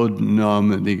get real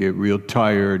numb, and they get real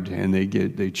tired, and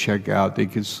they check out. They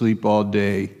can sleep all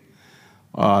day.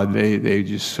 They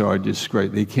just are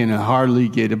disgraced. They can hardly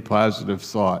get a positive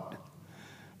thought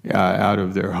out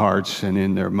of their hearts and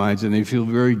in their minds, and they feel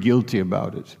very guilty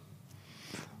about it.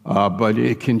 But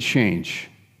it can change.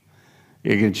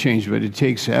 It can change, but it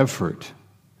takes effort.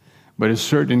 But a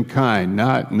certain kind,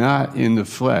 not in the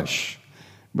flesh,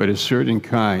 but a certain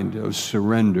kind of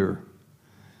surrender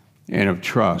and of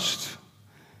trust,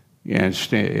 and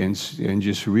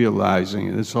just realizing,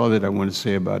 and that's all that I want to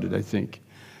say about it, I think,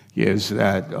 is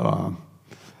that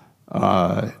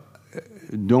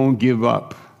don't give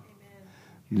up.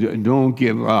 Amen. Don't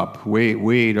give up.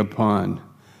 Wait upon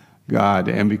God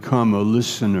and become a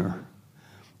listener,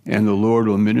 and the Lord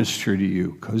will minister to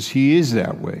you, because He is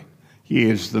that way. He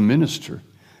is the minister.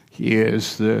 He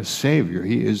is the Savior.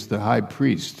 He is the high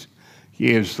priest.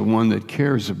 He is the one that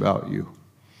cares about you.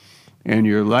 And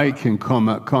your light can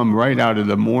come right out of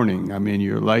the morning. I mean,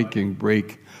 your light can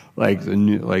break like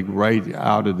right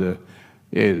out of the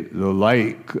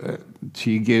light.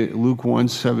 Luke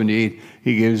 1:78.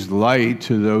 He gives light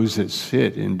to those that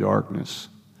sit in darkness.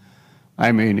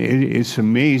 I mean, it's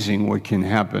amazing what can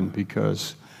happen,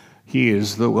 because He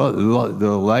is the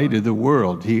light of the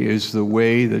world. He is the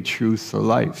way, the truth, the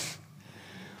life.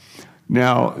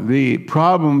 Now, the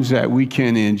problems that we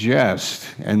can ingest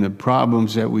and the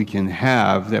problems that we can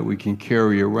have, that we can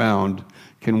carry around,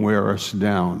 can wear us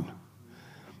down.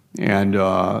 And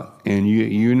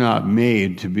you're not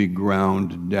made to be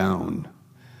ground down.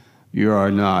 You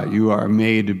are not. You are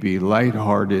made to be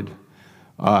lighthearted.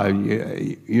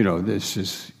 This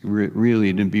is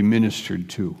really to be ministered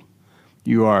to.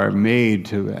 You are made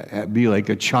to be like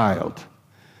a child,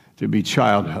 to be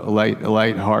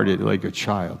lighthearted like a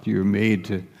child. You're made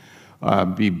to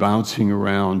be bouncing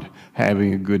around,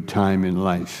 having a good time in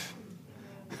life.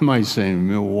 Am I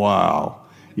saying, wow?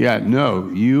 Yeah, no,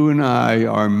 you and I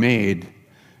are made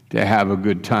to have a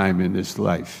good time in this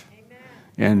life.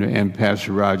 And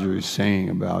Pastor Roger is saying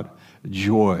about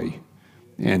joy,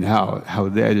 and how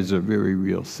that is a very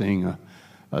real thing,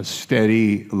 a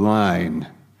steady line.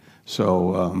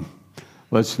 So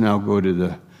let's now go to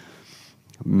the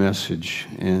message,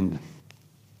 and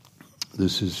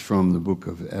this is from the book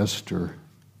of Esther,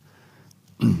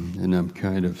 and I'm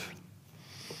kind of,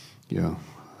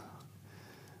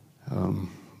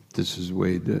 this is the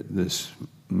way that this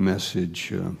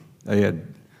message, I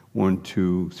had 1,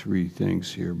 2, 3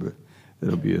 things here, but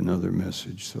that'll be another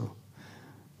message, so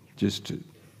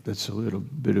that's a little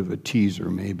bit of a teaser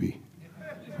maybe.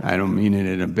 I don't mean it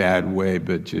in a bad way,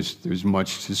 but just there's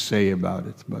much to say about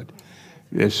it. But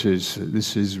this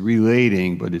is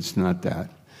relating, but it's not that.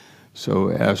 So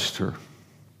Esther,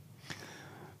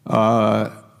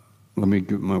 let me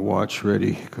get my watch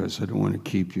ready, because I don't want to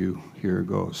keep you. Here it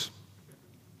goes.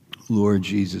 Lord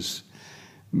Jesus,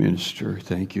 minister,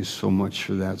 thank you so much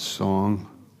for that song,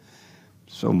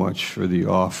 so much for the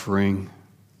offering.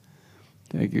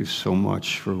 Thank you so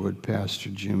much for what Pastor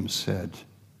Jim said,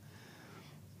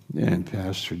 and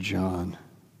Pastor John,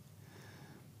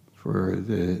 for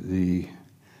the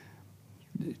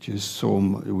just so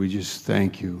much. We just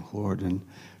thank you, Lord, and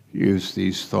use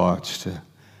these thoughts to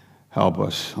help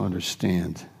us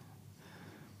understand.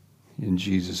 In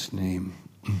Jesus' name,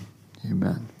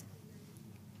 amen.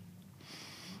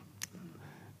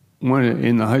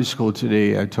 In the high school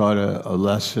today, I taught a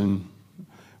lesson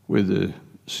with the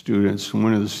students.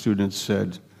 One of the students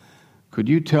said, "Could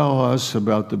you tell us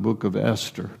about the book of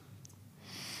Esther?"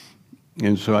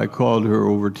 And so I called her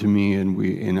over to me,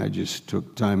 and I just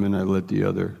took time, and I let the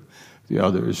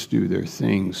others do their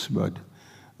things. But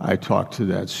I talked to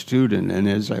that student, and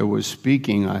as I was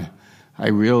speaking, I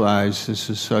realized this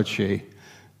is such a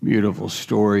beautiful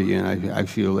story, and I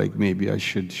feel like maybe I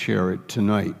should share it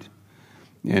tonight.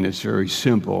 And it's very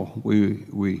simple.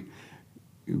 We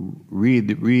read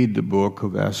the book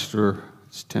of Esther.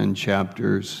 It's 10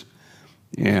 chapters,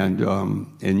 and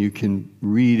you can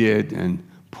read it and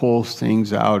pull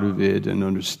things out of it and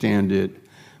understand it.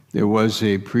 There was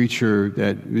a preacher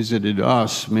that visited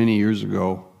us many years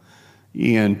ago,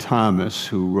 Ian Thomas,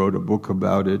 who wrote a book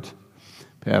about it.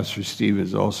 Pastor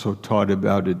Stevens also taught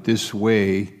about it this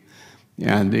way,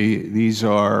 and these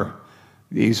are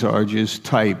just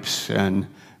types and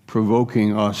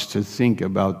provoking us to think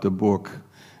about the book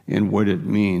and what it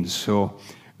means. So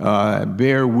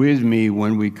bear with me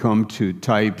when we come to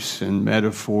types and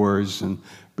metaphors, and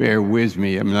bear with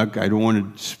me. I don't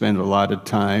want to spend a lot of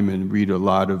time and read a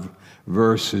lot of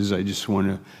verses. I just want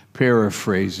to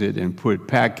paraphrase it and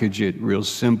package it real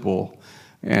simple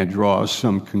and draw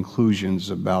some conclusions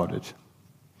about it.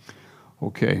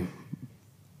 Okay.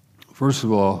 First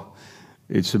of all,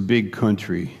 it's a big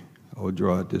country. I'll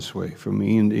draw it this way. From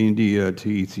India to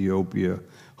Ethiopia,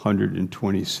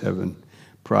 127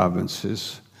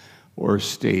 provinces or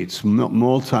states,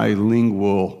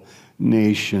 multilingual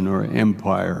nation or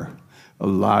empire, a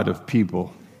lot of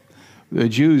people. The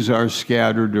Jews are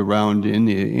scattered around in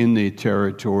the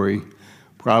territory,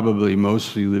 probably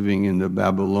mostly living in the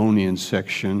Babylonian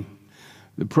section.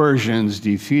 The Persians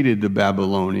defeated the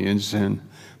Babylonians, and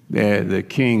the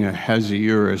king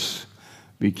Ahasuerus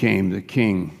became the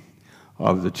king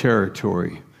of the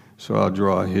territory. So I'll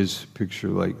draw his picture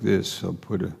like this. I'll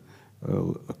put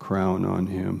a crown on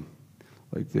him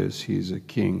like this. He's a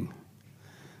king.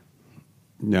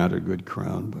 Not a good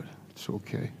crown, but it's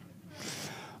okay.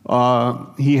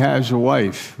 He has a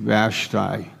wife,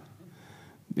 Vashti,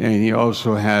 and he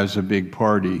also has a big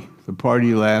party. The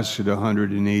party lasted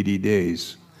 180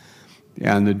 days,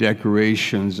 and the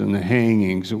decorations and the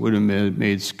hangings, it would have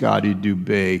made Scotty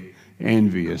Dubé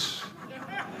envious.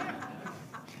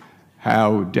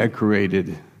 How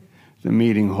decorated the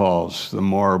meeting halls, the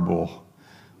marble,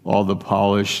 all the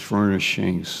polished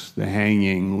furnishings, the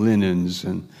hanging linens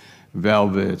and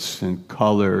velvets and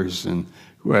colors, and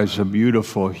who has a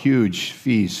beautiful, huge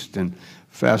feast and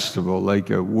festival like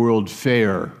a world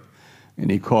fair.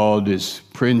 And he called his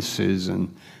princes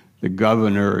and the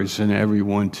governors and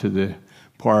everyone to the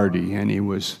party, and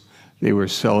they were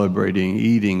celebrating,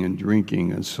 eating and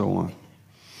drinking and so on.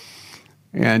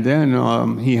 And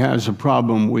then he has a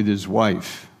problem with his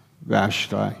wife,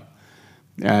 Vashti,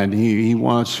 and he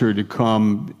wants her to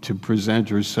come to present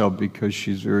herself because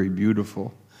she's very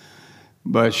beautiful.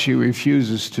 But she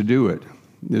refuses to do it.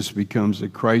 This becomes a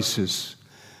crisis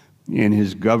in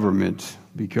his government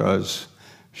because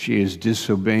she is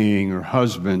disobeying her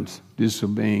husband,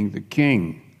 disobeying the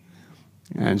king.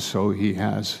 And so he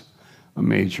has a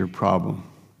major problem.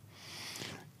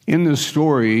 In the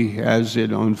story, as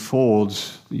it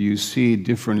unfolds, you see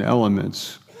different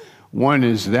elements. One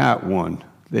is that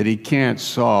he can't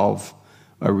solve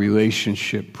a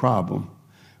relationship problem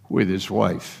with his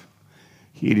wife.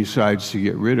 He decides to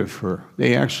get rid of her.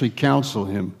 They actually counsel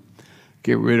him,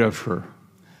 get rid of her.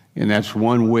 And that's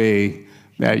one way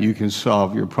that you can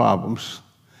solve your problems.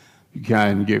 You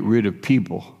can get rid of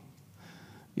people.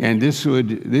 And this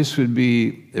would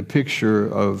be a picture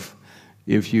of,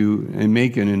 if you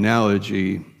make an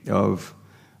analogy of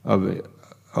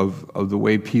the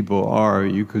way people are,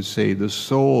 you could say the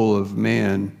soul of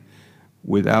man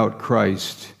without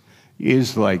Christ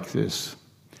is like this.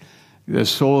 The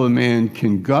soul of man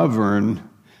can govern,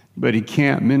 but he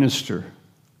can't minister.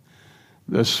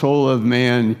 The soul of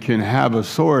man can have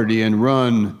authority and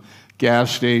run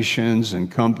gas stations and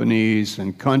companies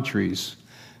and countries,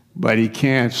 but he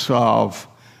can't solve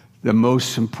the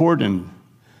most important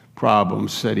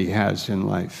problems that he has in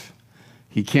life.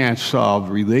 He can't solve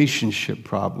relationship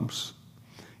problems.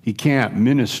 He can't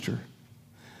minister.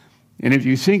 And if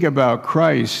you think about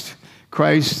Christ,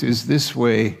 Christ is this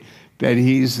way, that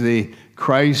he's the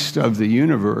Christ of the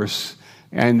universe,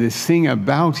 and the thing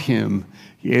about him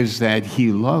is that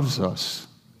he loves us,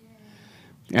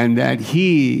 and that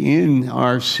he, in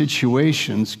our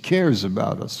situations, cares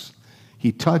about us.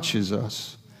 He touches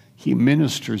us. He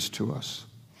ministers to us.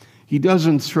 He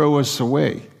doesn't throw us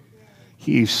away.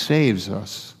 He saves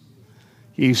us.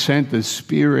 He sent the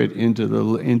Spirit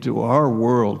into our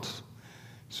world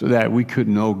so that we could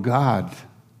know God.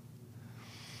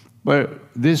 But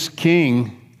this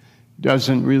king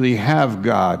doesn't really have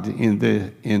God in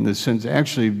the sense.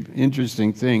 Actually,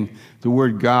 interesting thing, the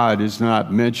word God is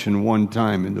not mentioned one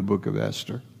time in the book of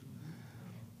Esther.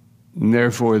 And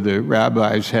therefore, the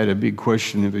rabbis had a big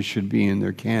question if it should be in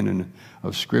their canon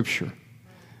of Scripture.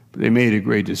 But they made a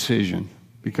great decision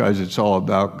because it's all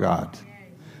about God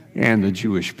and the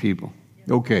Jewish people.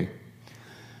 Okay.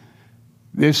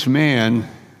 This man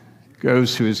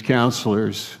goes to his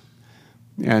counselors,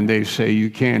 and they say, you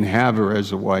can't have her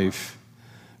as a wife.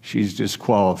 She's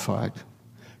disqualified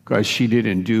because she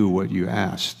didn't do what you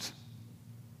asked.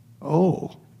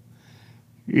 Oh,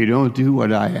 you don't do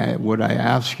what I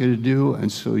asked you to do,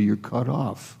 and so you're cut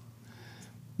off.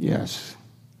 Yes,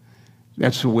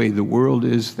 that's the way the world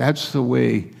is. That's the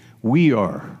way we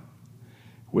are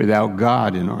without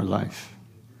God in our life.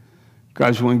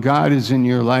 Because when God is in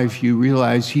your life, you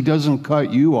realize he doesn't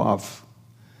cut you off.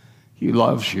 He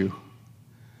loves you.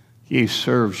 He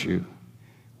serves you,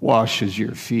 washes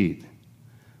your feet,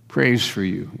 prays for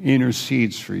you,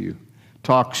 intercedes for you,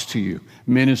 talks to you,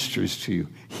 ministers to you,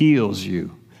 heals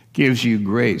you, gives you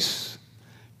grace,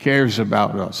 cares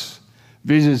about us,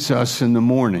 visits us in the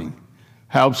morning,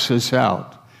 helps us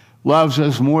out, loves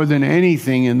us more than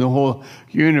anything in the whole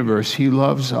universe. He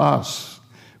loves us.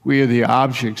 We are the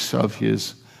objects of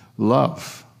his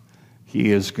love.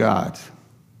 He is God.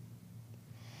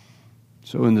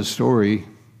 So in the story,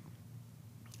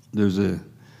 there's a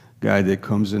guy that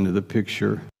comes into the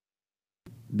picture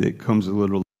that comes a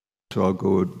little, so I'll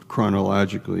go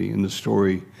chronologically. In the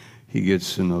story, he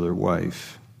gets another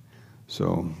wife.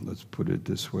 So let's put it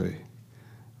this way.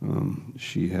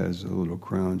 She has a little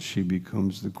crown. She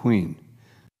becomes the queen.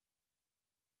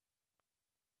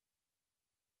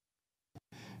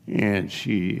 And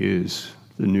she is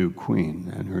the new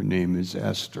queen, and her name is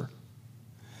Esther.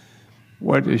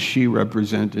 What does she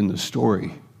represent in the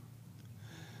story?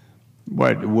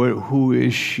 Who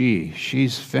is she?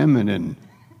 She's feminine.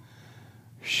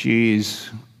 She's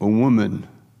a woman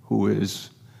who is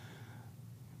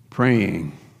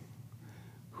praying,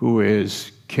 who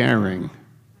is caring,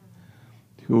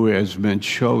 who has been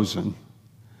chosen,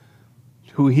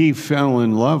 who he fell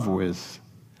in love with,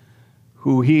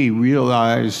 who he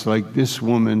realized, like, this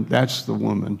woman, that's the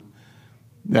woman,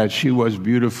 that she was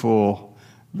beautiful,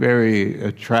 very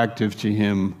attractive to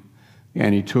him,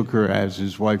 and he took her as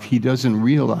his wife. He doesn't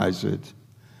realize it,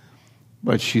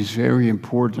 but she's very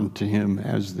important to him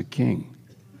as the king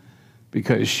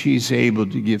because she's able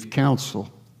to give counsel.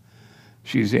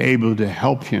 She's able to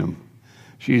help him.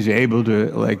 She's able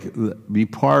to, be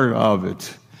part of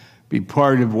it, be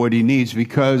part of what he needs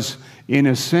because, in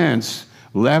a sense,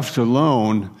 left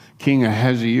alone, King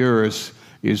Ahasuerus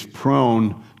is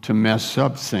prone to mess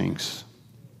up things,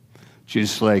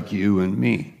 just like you and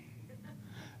me.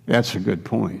 That's a good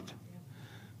point.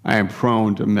 I am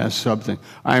prone to mess up things.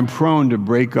 I am prone to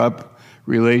break up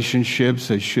relationships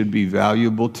that should be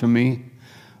valuable to me.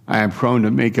 I am prone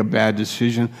to make a bad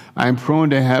decision. I am prone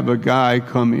to have a guy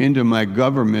come into my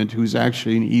government who's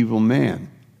actually an evil man.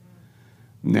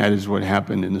 And that is what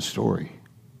happened in the story.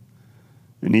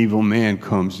 An evil man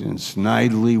comes in,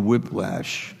 Snidely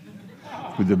Whiplash,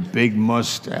 with a big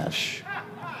mustache.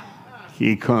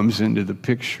 He comes into the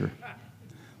picture.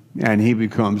 And he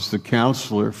becomes the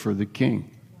counselor for the king.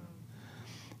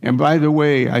 And by the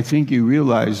way, I think you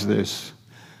realize this,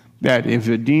 that if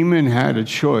a demon had a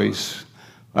choice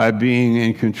of being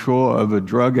in control of a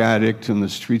drug addict in the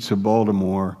streets of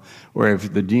Baltimore, or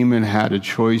if the demon had a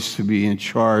choice to be in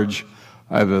charge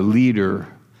of a leader,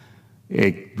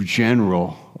 a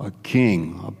general, a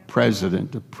king, a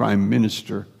president, a prime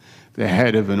minister, the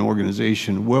head of an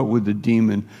organization, what would the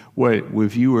demon,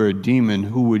 if you were a demon,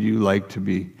 who would you like to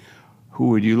be? Who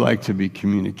would you like to be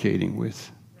communicating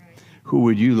with? Who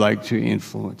would you like to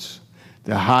influence?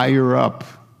 The higher up,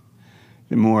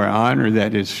 the more honor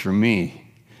that is for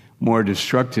me, more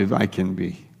destructive I can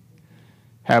be.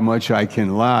 How much I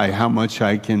can lie, how much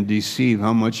I can deceive,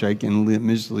 how much I can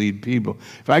mislead people.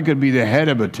 If I could be the head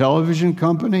of a television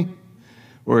company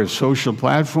or a social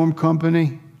platform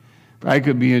company, if I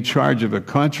could be in charge of a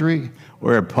country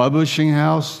or a publishing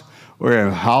house or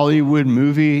a Hollywood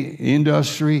movie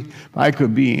industry, if I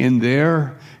could be in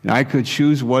there and I could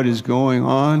choose what is going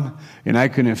on and I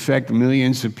can affect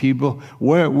millions of people,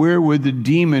 where would the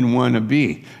demon want to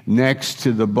be? Next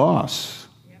to the boss.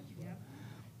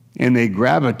 And they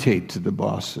gravitate to the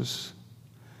bosses.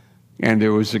 And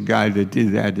there was a guy that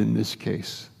did that in this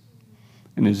case.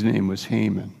 And his name was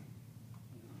Haman.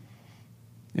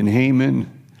 And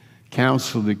Haman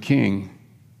counseled the king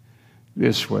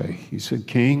this way. He said,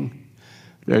 King,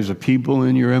 there's a people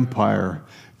in your empire.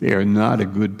 They are not a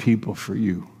good people for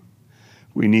you.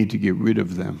 We need to get rid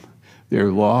of them.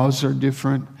 Their laws are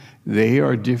different, they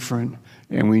are different,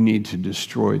 and we need to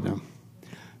destroy them.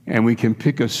 And we can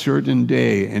pick a certain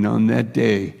day, and on that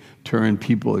day, turn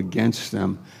people against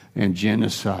them and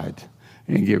genocide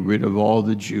and get rid of all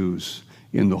the Jews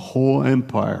in the whole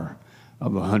empire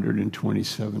of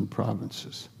 127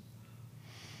 provinces.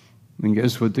 And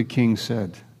guess what the king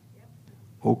said?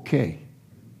 Okay,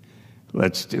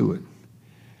 let's do it.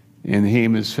 And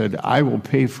Haman said, I will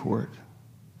pay for it.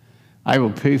 I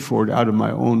will pay for it out of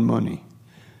my own money.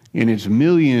 And it's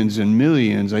millions and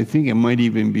millions. I think it might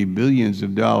even be billions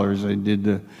of dollars. I did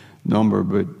the number,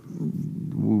 but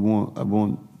I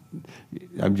won't.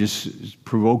 I'm just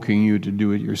provoking you to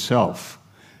do it yourself.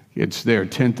 It's there,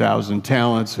 10,000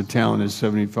 talents. A talent is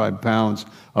 75 pounds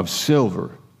of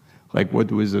silver. Like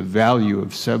what was the value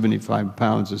of 75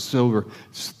 pounds of silver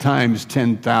times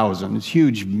 10,000. It's a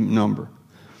huge number.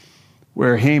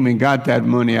 Where Haman got that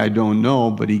money, I don't know,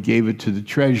 but he gave it to the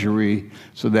treasury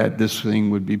so that this thing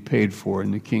would be paid for.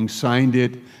 And the king signed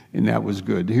it, and that was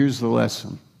good. Here's the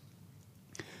lesson.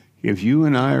 If you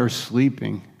and I are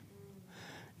sleeping,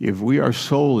 if we are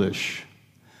soulish,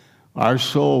 our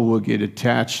soul will get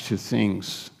attached to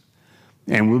things,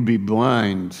 and we'll be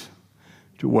blind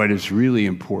to what is really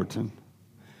important.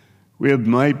 We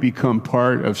might become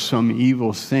part of some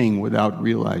evil thing without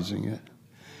realizing it.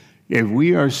 If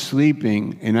we are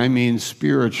sleeping, and I mean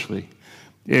spiritually,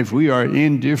 if we are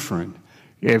indifferent,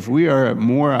 if we are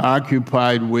more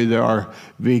occupied with our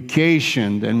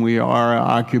vacation than we are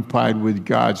occupied with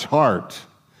God's heart,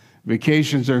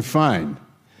 vacations are fine,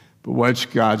 but what's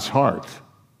God's heart?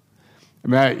 I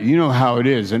mean, you know how it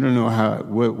is. I don't know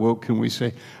what can we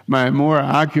say? I'm more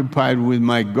occupied with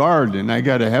my garden. I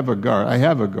got to have a garden. I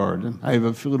have a garden. I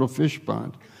have a little fish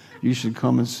pond. You should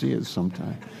come and see it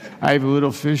sometime. I have a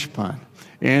little fish pond,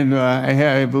 and I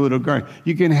have a little garden.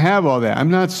 You can have all that. I'm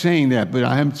not saying that, but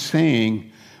I'm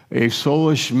saying a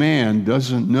soulish man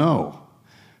doesn't know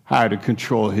how to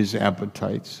control his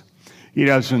appetites. He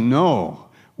doesn't know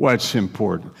what's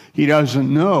important. He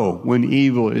doesn't know when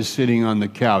evil is sitting on the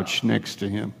couch next to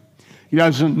him. He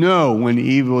doesn't know when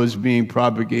evil is being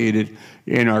propagated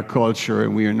in our culture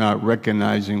and we are not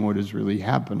recognizing what is really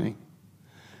happening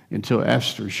until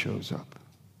Esther shows up.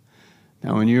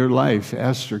 Now, in your life,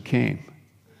 Esther came.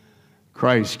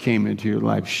 Christ came into your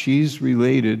life. She's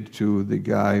related to the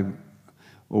guy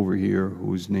over here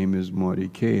whose name is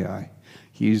Mordecai.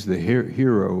 He's the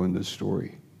hero in the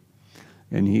story.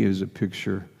 And he is a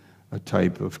picture, a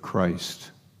type of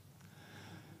Christ.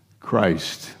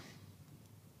 Christ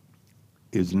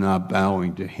is not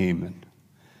bowing to Haman.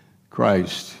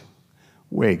 Christ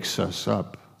wakes us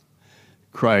up.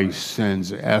 Christ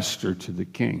sends Esther to the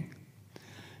king.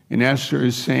 And Esther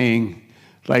is saying,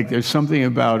 like, there's something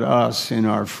about us in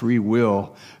our free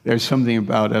will. There's something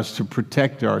about us to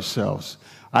protect ourselves.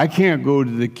 I can't go to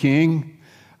the king.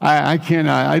 I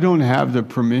cannot. I don't have the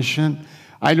permission.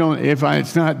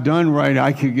 It's not done right,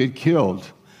 I could get killed.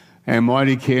 And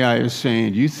Mordecai is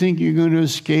saying, do you think you're going to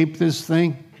escape this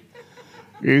thing?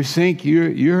 You think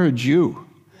you're a Jew.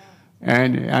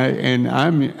 And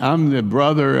I'm the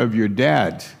brother of your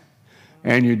dad.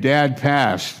 And your dad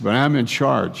passed, but I'm in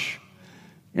charge.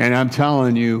 And I'm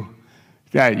telling you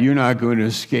that you're not going to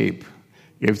escape.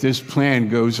 If this plan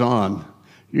goes on,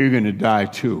 you're going to die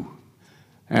too.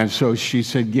 And so she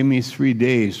said, give me 3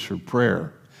 days for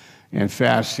prayer and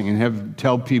fasting, and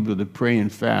tell people to pray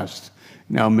and fast,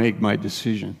 and I'll make my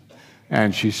decision.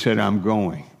 And she said, I'm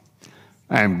going.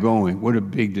 I'm going. What a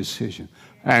big decision.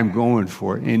 I'm going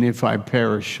for it. And if I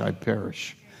perish, I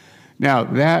perish. Now,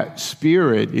 that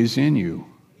spirit is in you.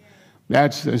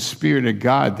 That's the Spirit of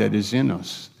God that is in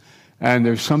us. And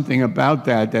there's something about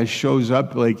that shows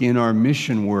up like in our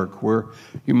mission work where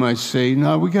you might say,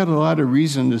 no, we got a lot of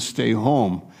reason to stay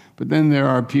home. But then there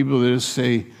are people that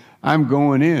say, I'm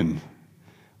going in.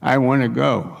 I want to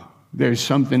go. There's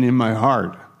something in my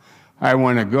heart. I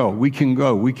want to go. We can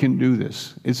go. We can do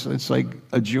this. It's like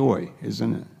a joy,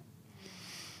 isn't it?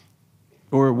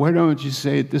 Or why don't you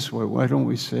say it this way? Why don't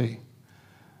we say,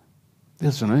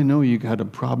 listen, I know you got a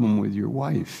problem with your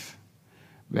wife,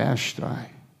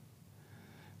 Vashti,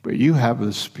 but you have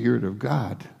the Spirit of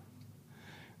God.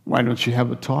 Why don't you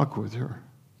have a talk with her?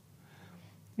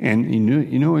 And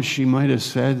you know what she might have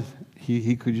said?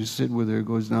 He could just sit with her and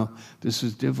goes, now, this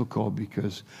is difficult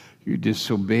because you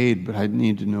disobeyed, but I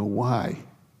need to know why.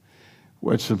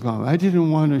 What's the problem? I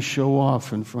didn't want to show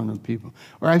off in front of people.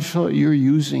 Or I felt you're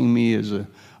using me as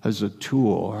a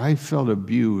tool. Or I felt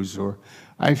abused. Or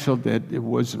I felt that it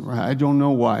wasn't right. I don't know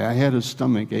why. I had a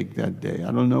stomach ache that day.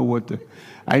 I don't know what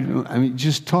I mean,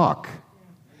 just talk.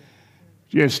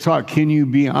 Just talk. Can you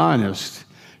be honest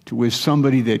with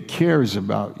somebody that cares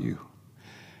about you?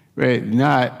 Right?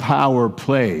 Not power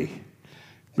play,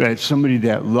 but somebody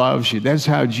that loves you. That's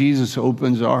how Jesus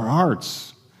opens our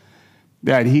hearts,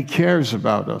 that he cares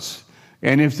about us.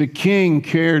 And if the king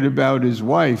cared about his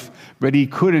wife, but he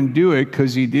couldn't do it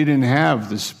because he didn't have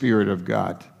the Spirit of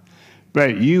God.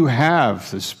 But you have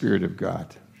the Spirit of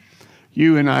God.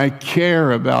 You and I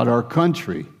care about our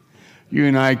country. You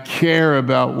and I care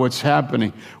about what's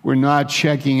happening. We're not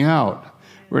checking out.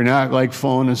 We're not like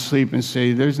falling asleep and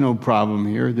say, there's no problem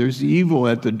here. There's evil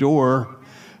at the door.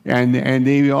 And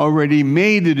they already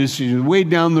made the decision way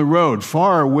down the road,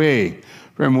 far away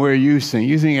from where you think.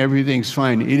 You think everything's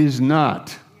fine. It is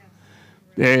not.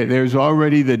 There's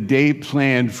already the date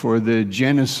planned for the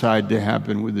genocide to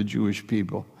happen with the Jewish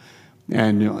people.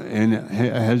 And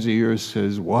Ahasuerus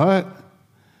says, what?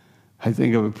 I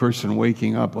think of a person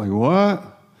waking up like,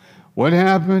 what? What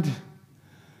happened?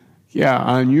 Yeah,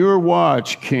 on your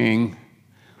watch, King,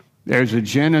 there's a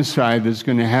genocide that's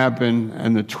going to happen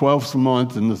in the 12th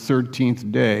month and the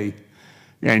 13th day,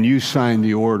 and you signed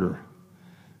the order.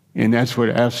 And that's what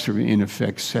Esther, in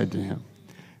effect, said to him.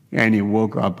 And he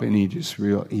woke up and he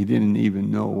didn't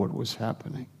even know what was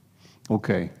happening.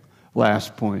 Okay,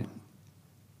 last point.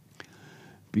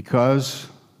 Because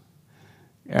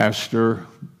Esther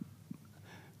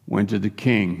went to the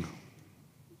king,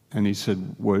 and he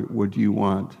said, what do you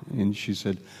want? And she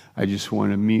said, I just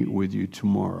want to meet with you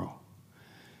tomorrow.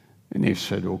 And they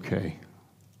said, okay.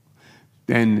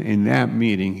 Then in that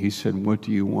meeting, he said, what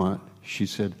do you want? She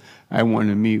said, I want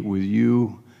to meet with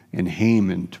you and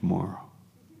Haman tomorrow.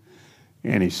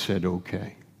 And he said,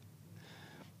 okay.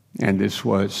 And this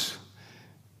was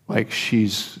like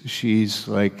she's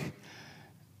like,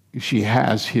 she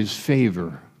has his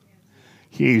favor.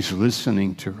 He's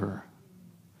listening to her.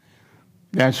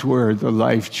 That's where the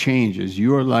life changes.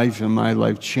 Your life and my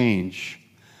life change.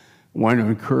 I want to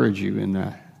encourage you in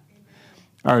that.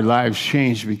 Our lives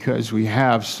change because we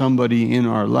have somebody in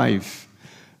our life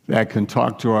that can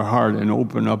talk to our heart and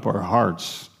open up our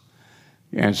hearts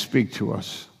and speak to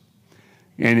us.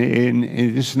 And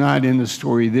it's not in the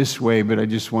story this way, but I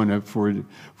just want to,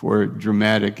 for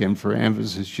dramatic and for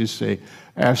emphasis, just say,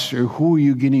 Esther, who are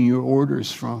you getting your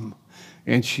orders from?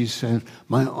 And she said,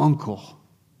 my uncle.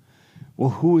 Well,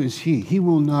 who is he? He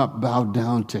will not bow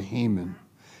down to Haman.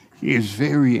 He is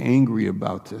very angry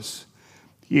about this.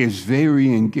 He is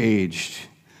very engaged.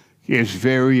 He is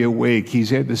very awake.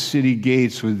 He's at the city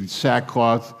gates with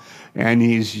sackcloth, and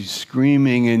he's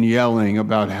screaming and yelling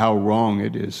about how wrong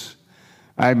it is.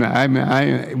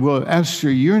 Well,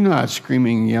 Esther, you're not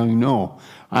screaming and yelling. No,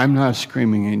 I'm not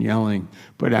screaming and yelling,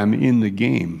 but I'm in the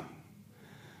game.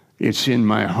 It's in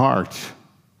my heart.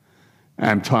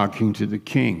 I'm talking to the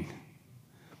king.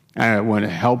 I want to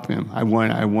help him. I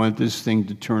want this thing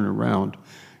to turn around.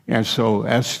 And so,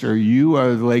 Esther, you are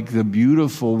like the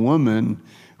beautiful woman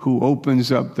who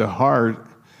opens up the heart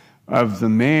of the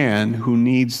man who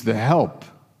needs the help.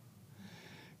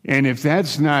 And if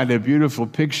that's not a beautiful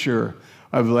picture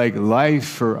of like life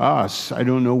for us, I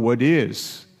don't know what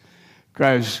is.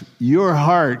 Because your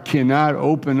heart cannot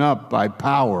open up by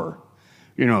power.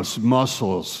 You know,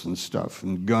 muscles and stuff,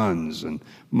 and guns and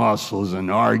muscles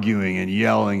and arguing and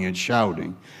yelling and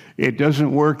shouting. It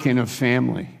doesn't work in a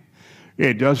family.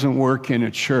 It doesn't work in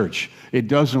a church. It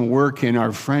doesn't work in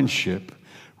our friendship.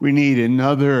 We need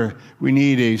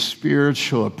a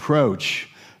spiritual approach.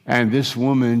 And this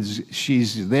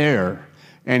she's there.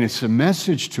 And it's a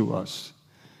message to us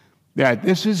that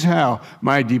this is how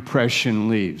my depression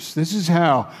leaves. This is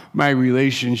how my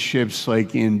relationships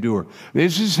endure.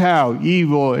 This is how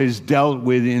evil is dealt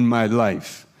with in my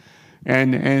life.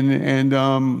 And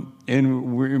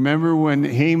remember when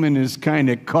Haman is kind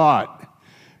of caught,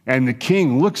 and the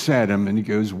king looks at him and he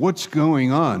goes, what's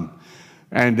going on?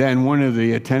 And then one of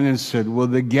the attendants said, well,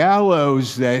 the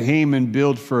gallows that Haman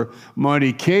built for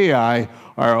Mordecai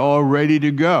are all ready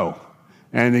to go.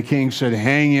 And the king said,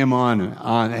 hang him on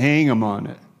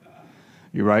it.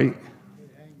 You right?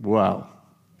 Wow.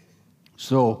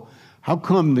 So how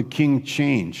come the king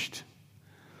changed?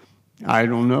 I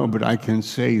don't know, but we can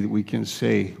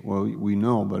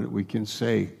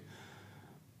say,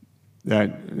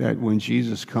 that when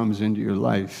Jesus comes into your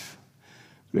life,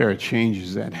 there are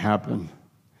changes that happen,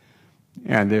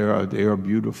 and they are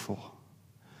beautiful.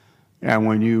 And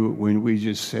when we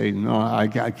just say, no, I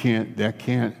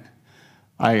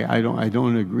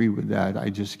don't agree with that. I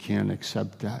just can't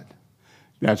accept that.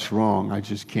 That's wrong. I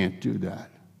just can't do that.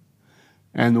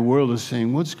 And the world is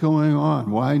saying, what's going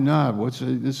on? Why not?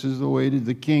 This is the way that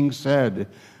the king said.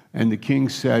 And the king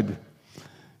said,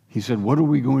 He said, what are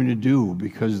we going to do?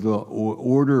 Because the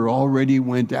order already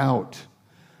went out.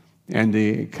 And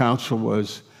the counsel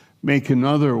was, make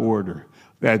another order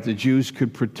that the Jews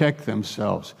could protect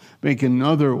themselves. Make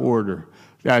another order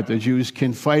that the Jews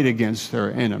can fight against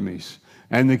their enemies.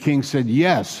 And the king said,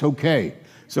 yes, okay.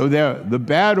 So the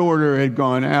bad order had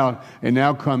gone out, and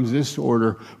now comes this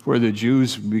order where the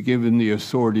Jews be given the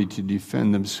authority to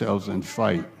defend themselves and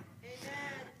fight.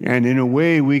 And in a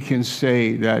way, we can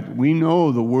say that we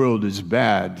know the world is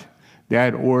bad.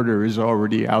 That order is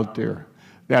already out there.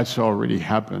 That's already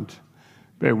happened.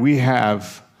 But we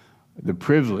have the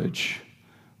privilege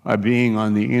of being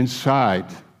on the inside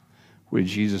with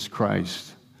Jesus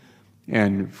Christ,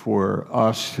 and for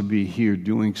us to be here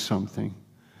doing something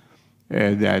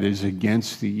that is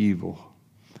against the evil,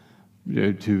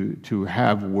 to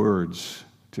have words,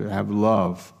 to have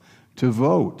love, to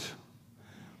vote,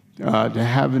 to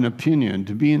have an opinion,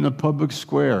 to be in the public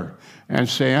square and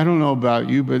say, I don't know about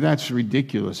you, but that's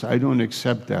ridiculous. I don't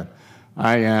accept that.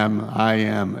 I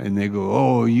am. And they go,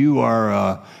 oh, you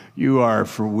are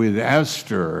with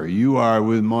Esther, you are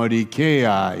with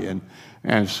Mordecai,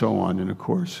 and so on. And of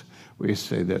course, we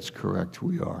say that's correct,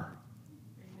 we are.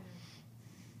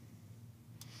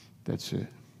 That's it.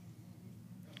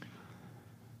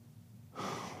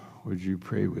 Would you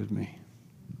pray with me?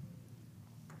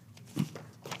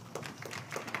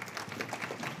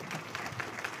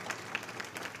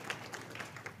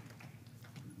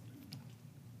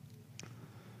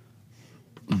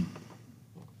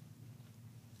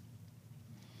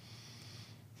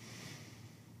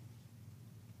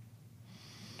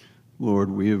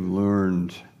 Lord, we have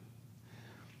learned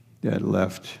that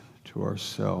left to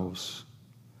ourselves,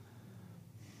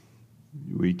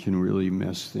 we can really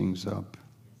mess things up.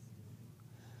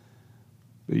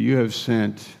 But you have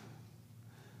sent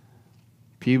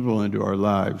people into our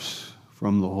lives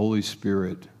from the Holy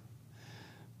Spirit.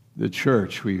 The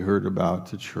church, we heard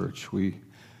about the church.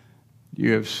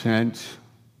 You have sent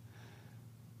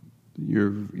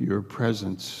your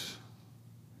presence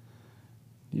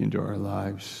into our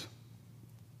lives,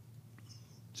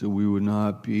 so we would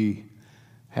not be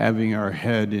having our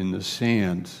head in the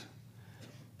sand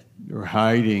or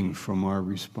hiding from our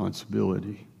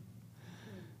responsibility,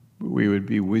 but we would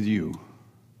be with you,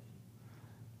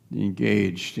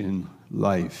 engaged in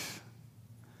life,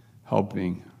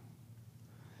 helping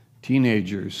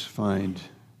teenagers find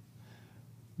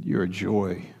your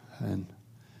joy, and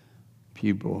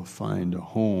people find a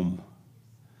home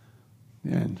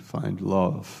and find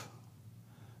love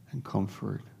and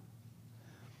comfort.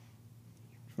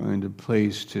 Find a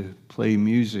place to play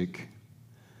music,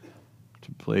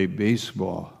 to play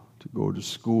baseball, to go to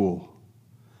school,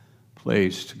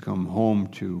 place to come home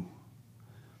to,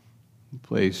 a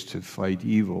place to fight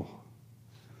evil,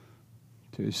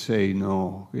 to say,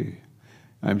 no,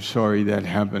 I'm sorry that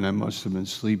happened, I must have been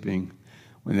sleeping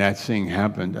when that thing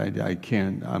happened. I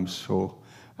can't,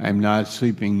 I'm not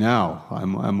sleeping now,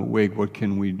 I'm awake, what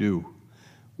can we do?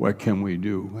 What can we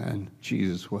do? And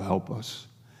Jesus will help us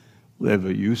live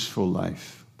a useful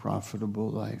life, profitable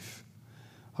life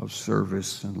of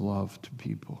service and love to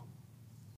people.